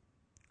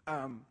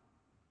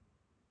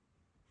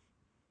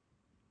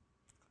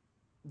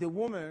 The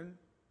woman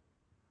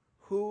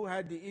who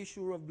had the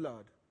issue of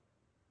blood,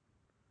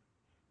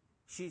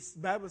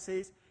 Bible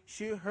says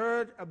she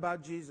heard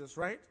about Jesus,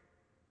 right?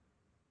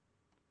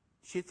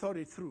 She thought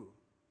it through.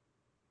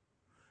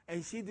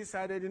 And she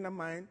decided in her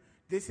mind,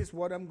 this is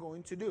what I'm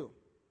going to do.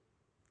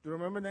 Do you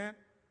remember that?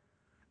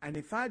 And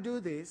if I do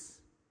this,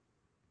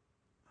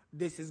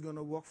 this is going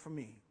to work for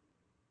me.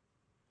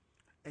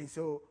 And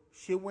so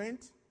she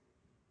went,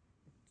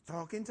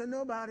 talking to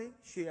nobody.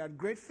 She had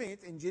great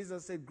faith, and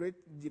Jesus said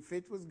the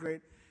faith was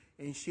great.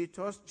 And she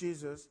trusted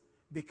Jesus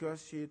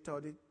because she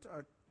thought it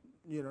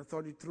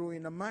through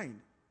in her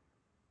mind.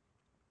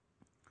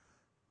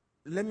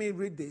 Let me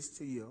read this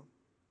to you.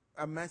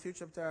 Matthew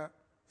chapter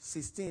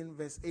 16,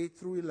 verse 8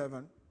 through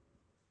 11.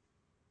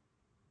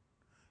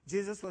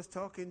 Jesus was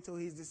talking to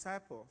his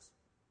disciples.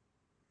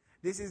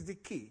 This is the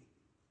key.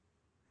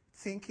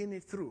 Thinking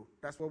it through.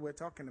 That's what we're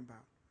talking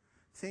about.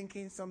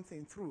 Thinking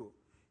something through.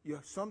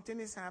 Something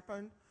has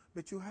happened,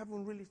 but you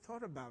haven't really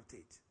thought about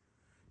it.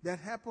 That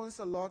happens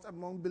a lot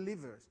among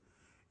believers.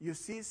 You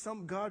see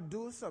God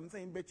do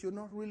something, but you're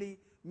not really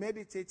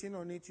meditating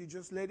on it. You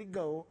just let it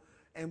go.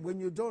 And when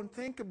you don't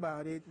think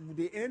about it,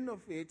 the end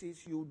of it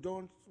is you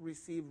don't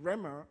receive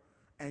Rhema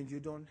and you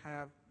don't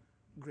have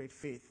great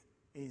faith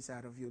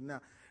inside of you.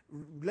 Now,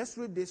 let's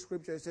read this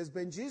scripture. It says,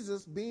 "But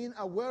Jesus, being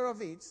aware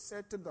of it,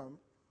 said to them,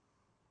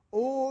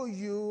 O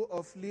you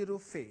of little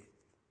faith,"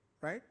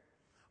 right?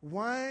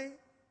 "Why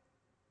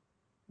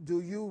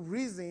do you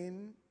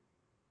reason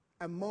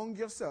among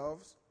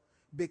yourselves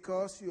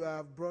because you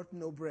have brought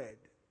no bread?"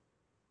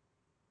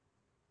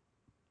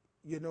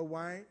 You know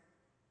why?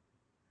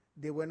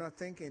 They were not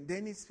thinking.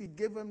 Then he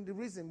gave them the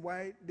reason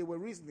why they were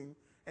reasoning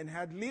and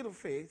had little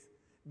faith,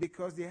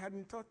 because they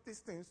hadn't thought these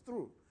things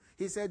through.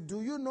 He said,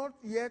 "Do you not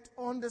yet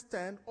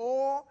understand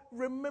or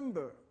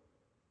remember?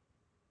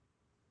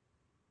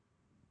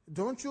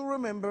 Don't you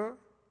remember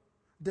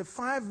the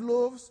 5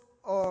 loaves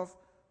of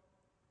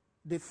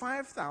the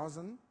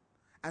 5,000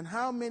 and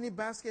how many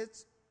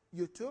baskets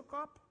you took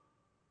up?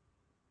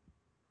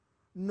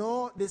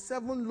 Nor the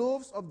 7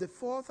 loaves of the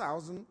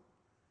 4,000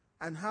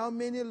 and how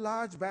many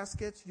large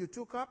baskets you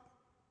took up?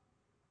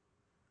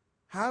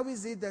 How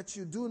is it that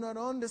you do not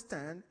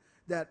understand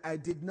that I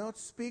did not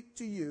speak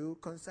to you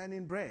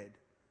concerning bread,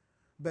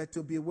 but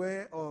to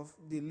beware of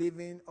the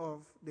leaven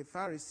of the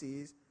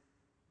Pharisees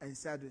and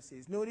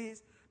Sadducees?"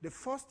 Notice, the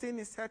first thing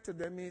he said to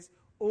them is,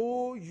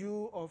 "O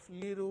you of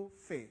little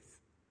faith."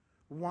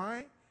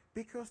 Why?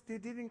 Because they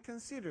didn't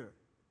consider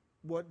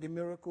what the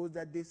miracles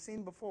that they've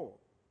seen before.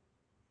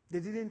 They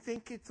didn't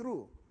think it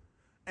through.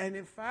 And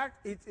in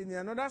fact, in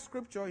another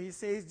scripture, he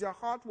says their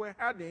hearts were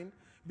hardened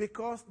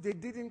because they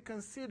didn't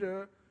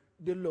consider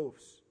the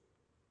loaves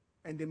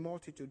and the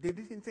multitude. They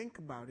didn't think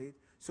about it,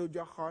 so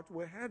their hearts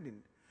were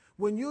hardened.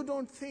 When you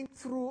don't think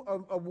through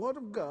a word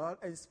of God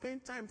and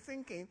spend time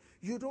thinking,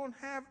 you don't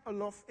have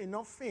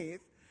enough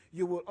faith.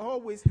 You will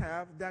always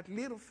have that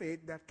little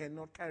faith that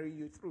cannot carry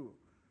you through.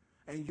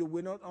 And you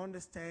will not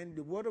understand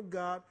the word of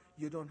God.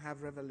 You don't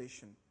have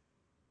revelation.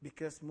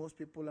 Because most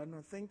people are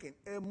not thinking.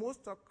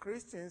 Most of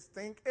Christians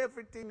think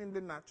everything in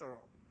the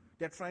natural.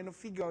 They're trying to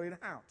figure it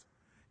out.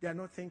 They're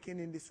not thinking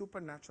in the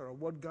supernatural,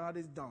 what God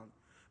has done.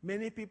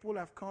 Many people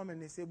have come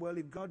and they say, well,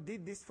 if God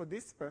did this for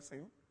this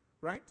person,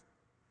 right?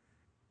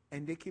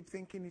 And they keep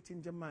thinking it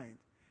in their mind.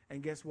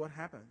 And guess what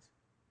happens?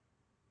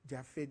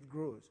 Their faith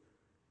grows.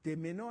 They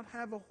may not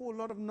have a whole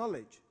lot of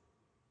knowledge,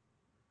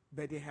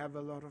 but they have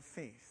a lot of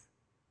faith.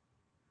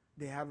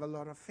 They have a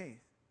lot of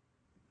faith.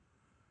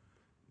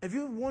 Have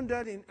you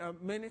wondered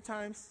many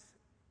times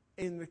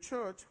in the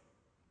church,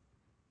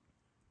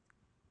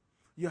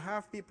 you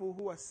have people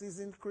who are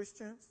seasoned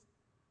Christians,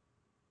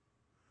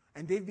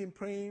 and they've been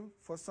praying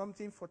for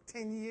something for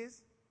 10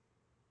 years,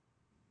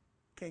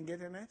 can't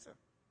get an answer.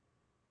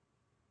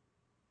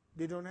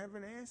 They don't have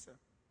an answer.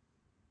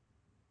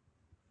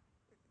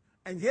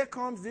 And here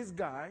comes this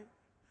guy.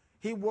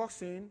 He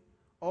walks in,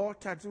 all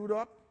tattooed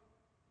up,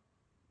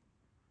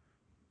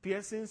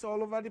 piercings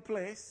all over the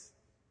place,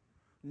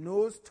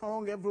 nose,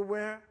 tongue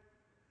everywhere.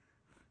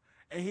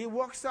 And he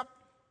walks up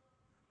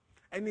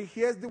and he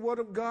hears the word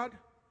of God.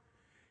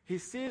 He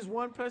sees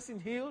one person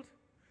healed.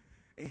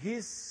 And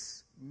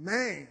he's,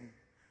 man,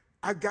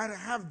 I got to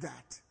have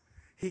that.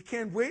 He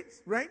can't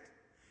wait, right?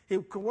 He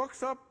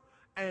walks up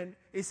and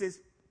he says,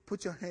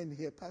 put your hand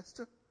here,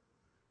 Pastor.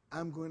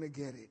 I'm going to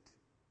get it.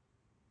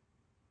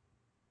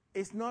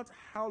 It's not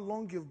how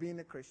long you've been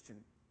a Christian.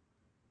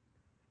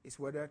 It's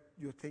whether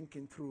you're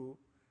thinking through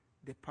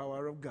the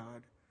power of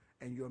God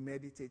and you're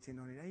meditating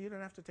on it. And you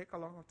don't have to take a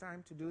long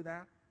time to do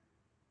that,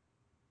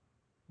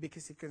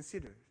 because you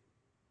consider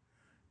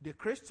the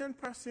Christian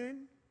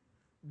person,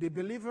 the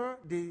believer,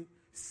 the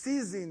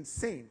seasoned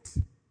saint.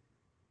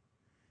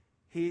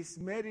 He's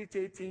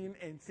meditating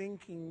and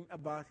thinking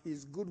about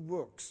his good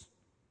works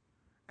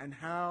and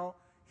how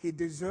he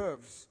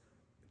deserves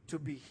to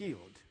be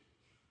healed.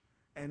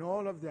 And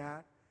all of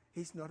that,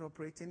 he's not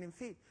operating in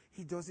faith.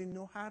 He doesn't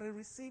know how to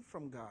receive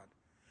from God.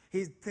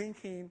 He's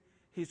thinking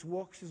his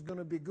works is going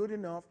to be good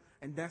enough,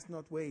 and that's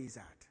not where he's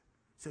at.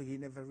 So he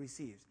never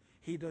receives.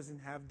 He doesn't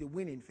have the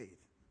winning faith.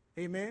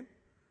 Amen?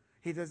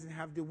 He doesn't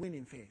have the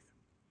winning faith.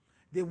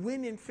 The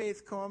winning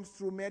faith comes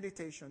through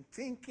meditation,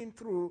 thinking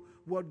through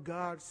what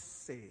God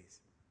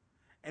says,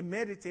 and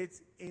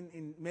meditating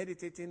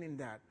in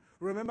that.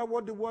 Remember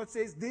what the word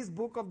says, this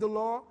book of the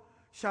law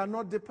shall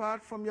not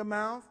depart from your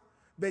mouth,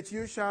 but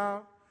you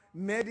shall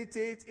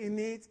meditate in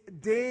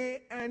it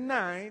day and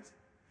night,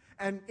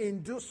 and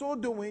in so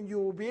doing, you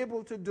will be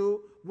able to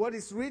do what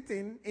is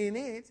written in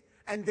it,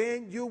 and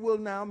then you will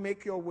now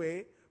make your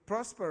way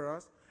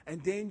prosperous,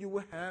 and then you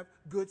will have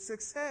good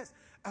success.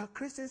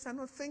 Christians are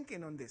not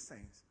thinking on these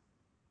things.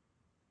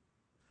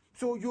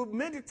 So you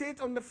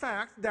meditate on the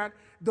fact that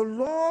the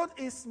Lord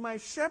is my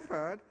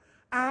shepherd,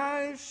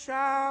 I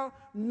shall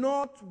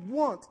not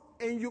want.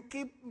 And you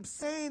keep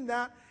saying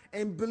that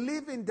and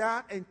believing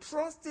that and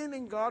trusting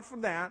in God for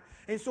that.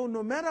 And so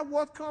no matter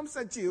what comes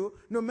at you,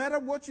 no matter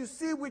what you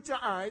see with your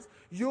eyes,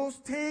 you'll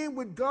stay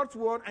with God's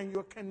word and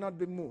you cannot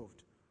be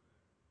moved.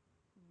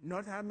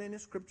 Not how many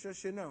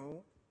scriptures you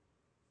know,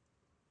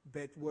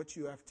 but what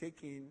you have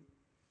taken,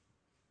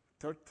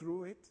 thought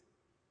through it,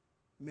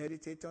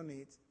 meditate on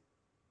it,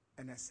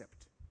 and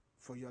accept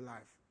for your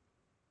life.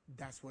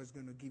 That's what's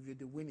going to give you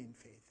the winning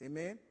faith.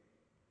 Amen?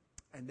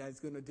 And that's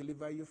going to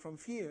deliver you from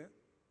fear,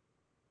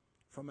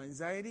 from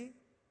anxiety,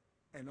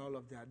 and all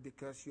of that,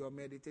 because you are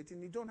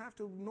meditating. You don't have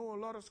to know a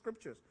lot of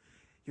scriptures.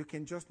 You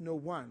can just know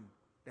one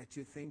that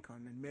you think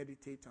on and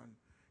meditate on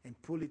and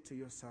pull it to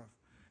yourself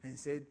and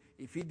say,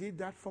 if he did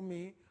that for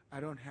me, I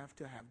don't have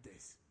to have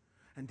this.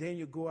 And then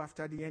you go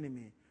after the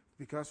enemy,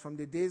 because from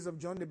the days of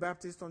John the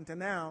Baptist until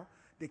now,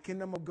 the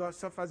kingdom of God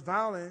suffers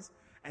violence,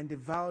 and the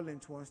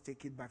violent ones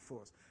take it by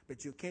force.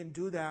 But you can't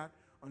do that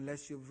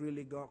unless you've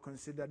really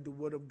considered the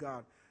word of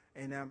God.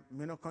 And I'm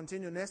going to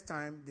continue next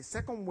time. The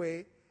second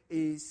way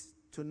is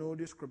to know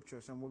the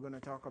scriptures, and we're going to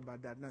talk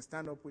about that. Now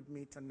stand up with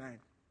me tonight.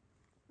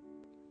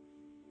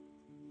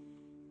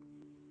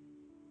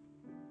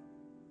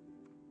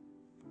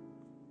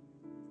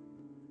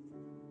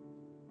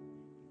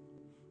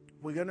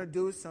 We're going to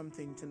do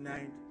something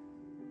tonight.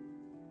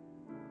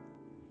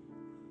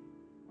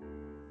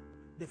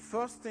 The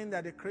first thing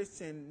that a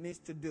Christian needs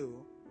to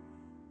do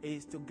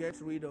is to get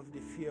rid of the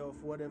fear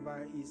of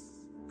whatever is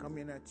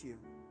coming at you.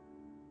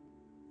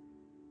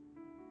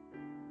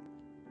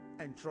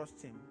 And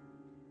trust him.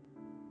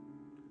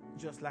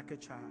 Just like a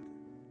child.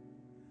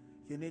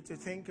 You need to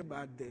think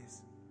about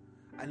this.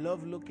 I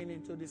love looking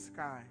into the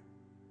sky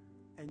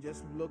and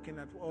just looking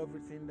at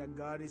everything that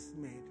God has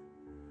made.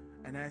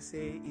 And I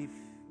say, if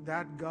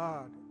that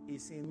God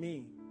is in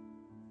me,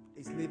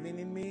 is living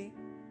in me,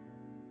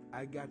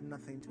 I got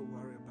nothing to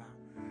worry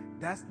about.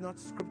 That's not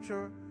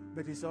scripture,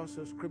 but it's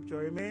also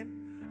scripture.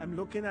 Amen? I'm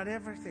looking at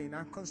everything.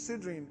 I'm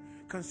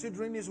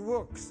considering his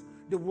works,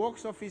 the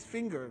works of his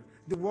finger,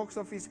 the works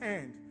of his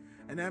hand.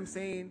 And I'm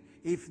saying,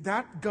 if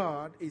that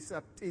God is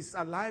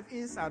alive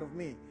inside of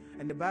me,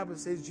 and the Bible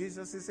says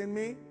Jesus is in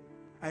me,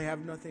 I have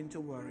nothing to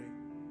worry.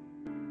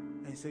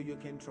 And so you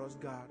can trust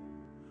God.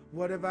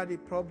 Whatever the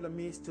problem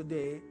is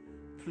today,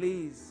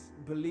 please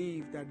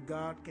believe that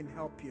God can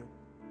help you.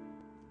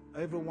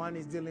 Everyone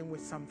is dealing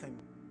with something.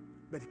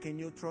 But can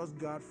you trust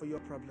God for your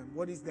problem?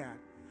 What is that?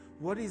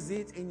 What is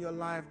it in your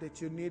life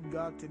that you need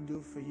God to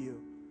do for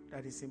you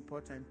that is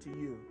important to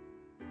you?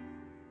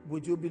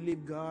 Would you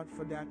believe God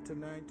for that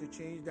tonight, to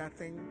change that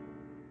thing?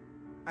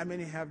 How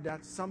many have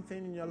that something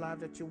in your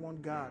life that you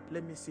want God?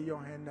 Let me see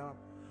your hand up.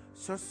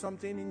 Just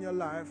something in your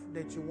life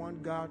that you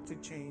want God to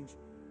change.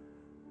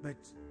 But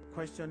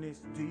question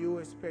is, do you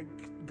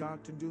expect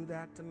God to do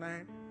that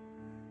tonight?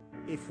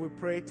 If we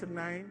pray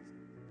tonight,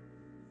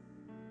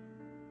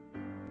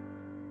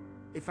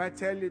 if I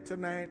tell you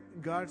tonight,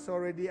 God's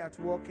already at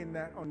work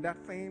on that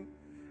thing,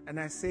 and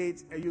I say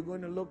it, are you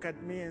going to look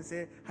at me and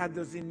say, how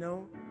does he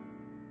know?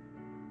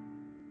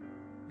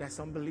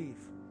 That's unbelief.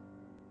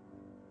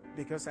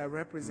 Because I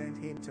represent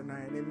him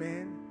tonight.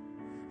 Amen.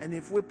 And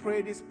if we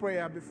pray this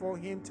prayer before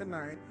him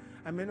tonight,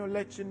 I'm going to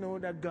let you know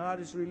that God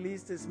has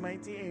released his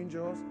mighty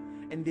angels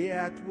and they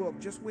are at work.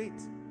 Just wait.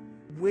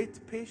 Wait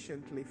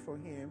patiently for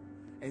him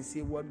and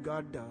see what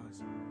God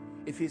does.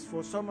 If it's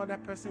for some other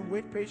person,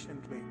 wait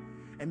patiently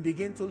and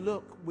begin to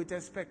look with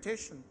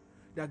expectation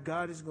that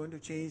God is going to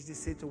change the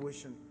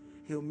situation.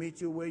 He'll meet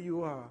you where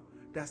you are.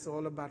 That's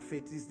all about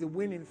faith. It's the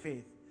winning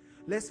faith.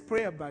 Let's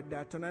pray about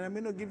that tonight. I'm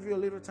going to give you a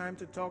little time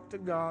to talk to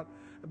God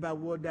about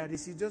what that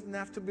is. It doesn't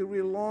have to be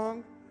real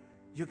long.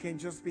 You can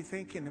just be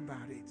thinking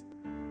about it.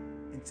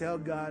 And tell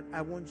God,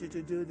 I want you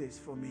to do this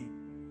for me.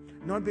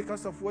 Not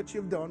because of what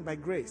you've done, by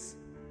grace.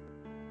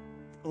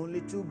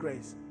 Only to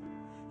grace.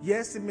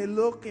 Yes, it may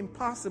look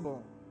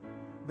impossible,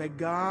 but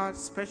God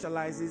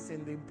specializes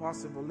in the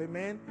impossible.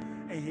 Amen?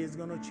 And he's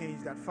going to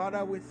change that.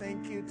 Father, we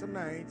thank you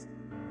tonight.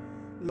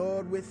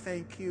 Lord, we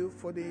thank you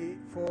for the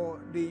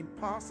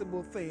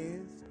impossible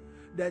things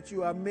that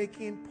you are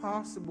making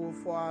possible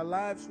for our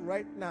lives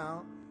right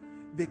now,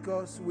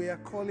 because we are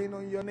calling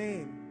on your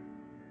name.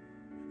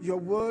 Your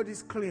word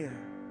is clear.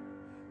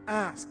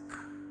 Ask,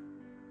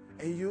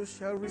 and you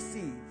shall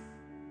receive.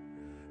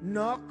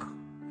 Knock,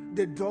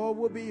 the door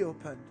will be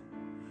opened.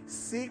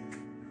 Seek,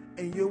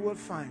 and you will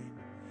find.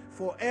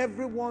 For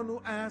everyone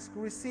who asks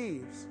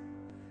receives.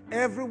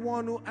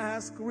 Everyone who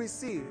asks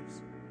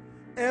receives.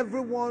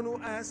 Everyone who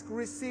asks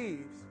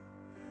receives.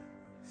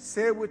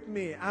 Say with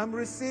me, I'm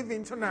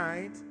receiving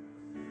tonight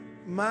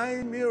my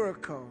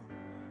miracle.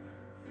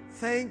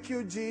 Thank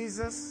you,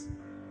 Jesus.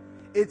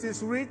 It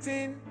is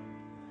written,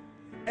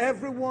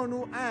 everyone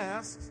who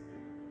asks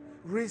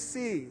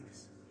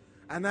receives.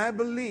 And I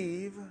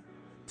believe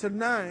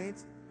tonight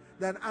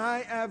that I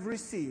have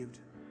received.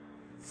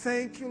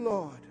 Thank you,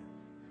 Lord,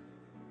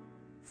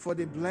 for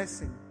the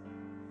blessing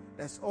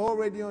that's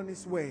already on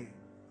its way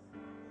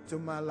to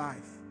my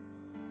life.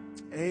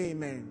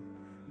 Amen.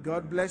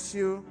 God bless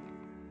you.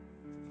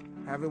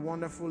 Have a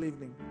wonderful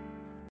evening.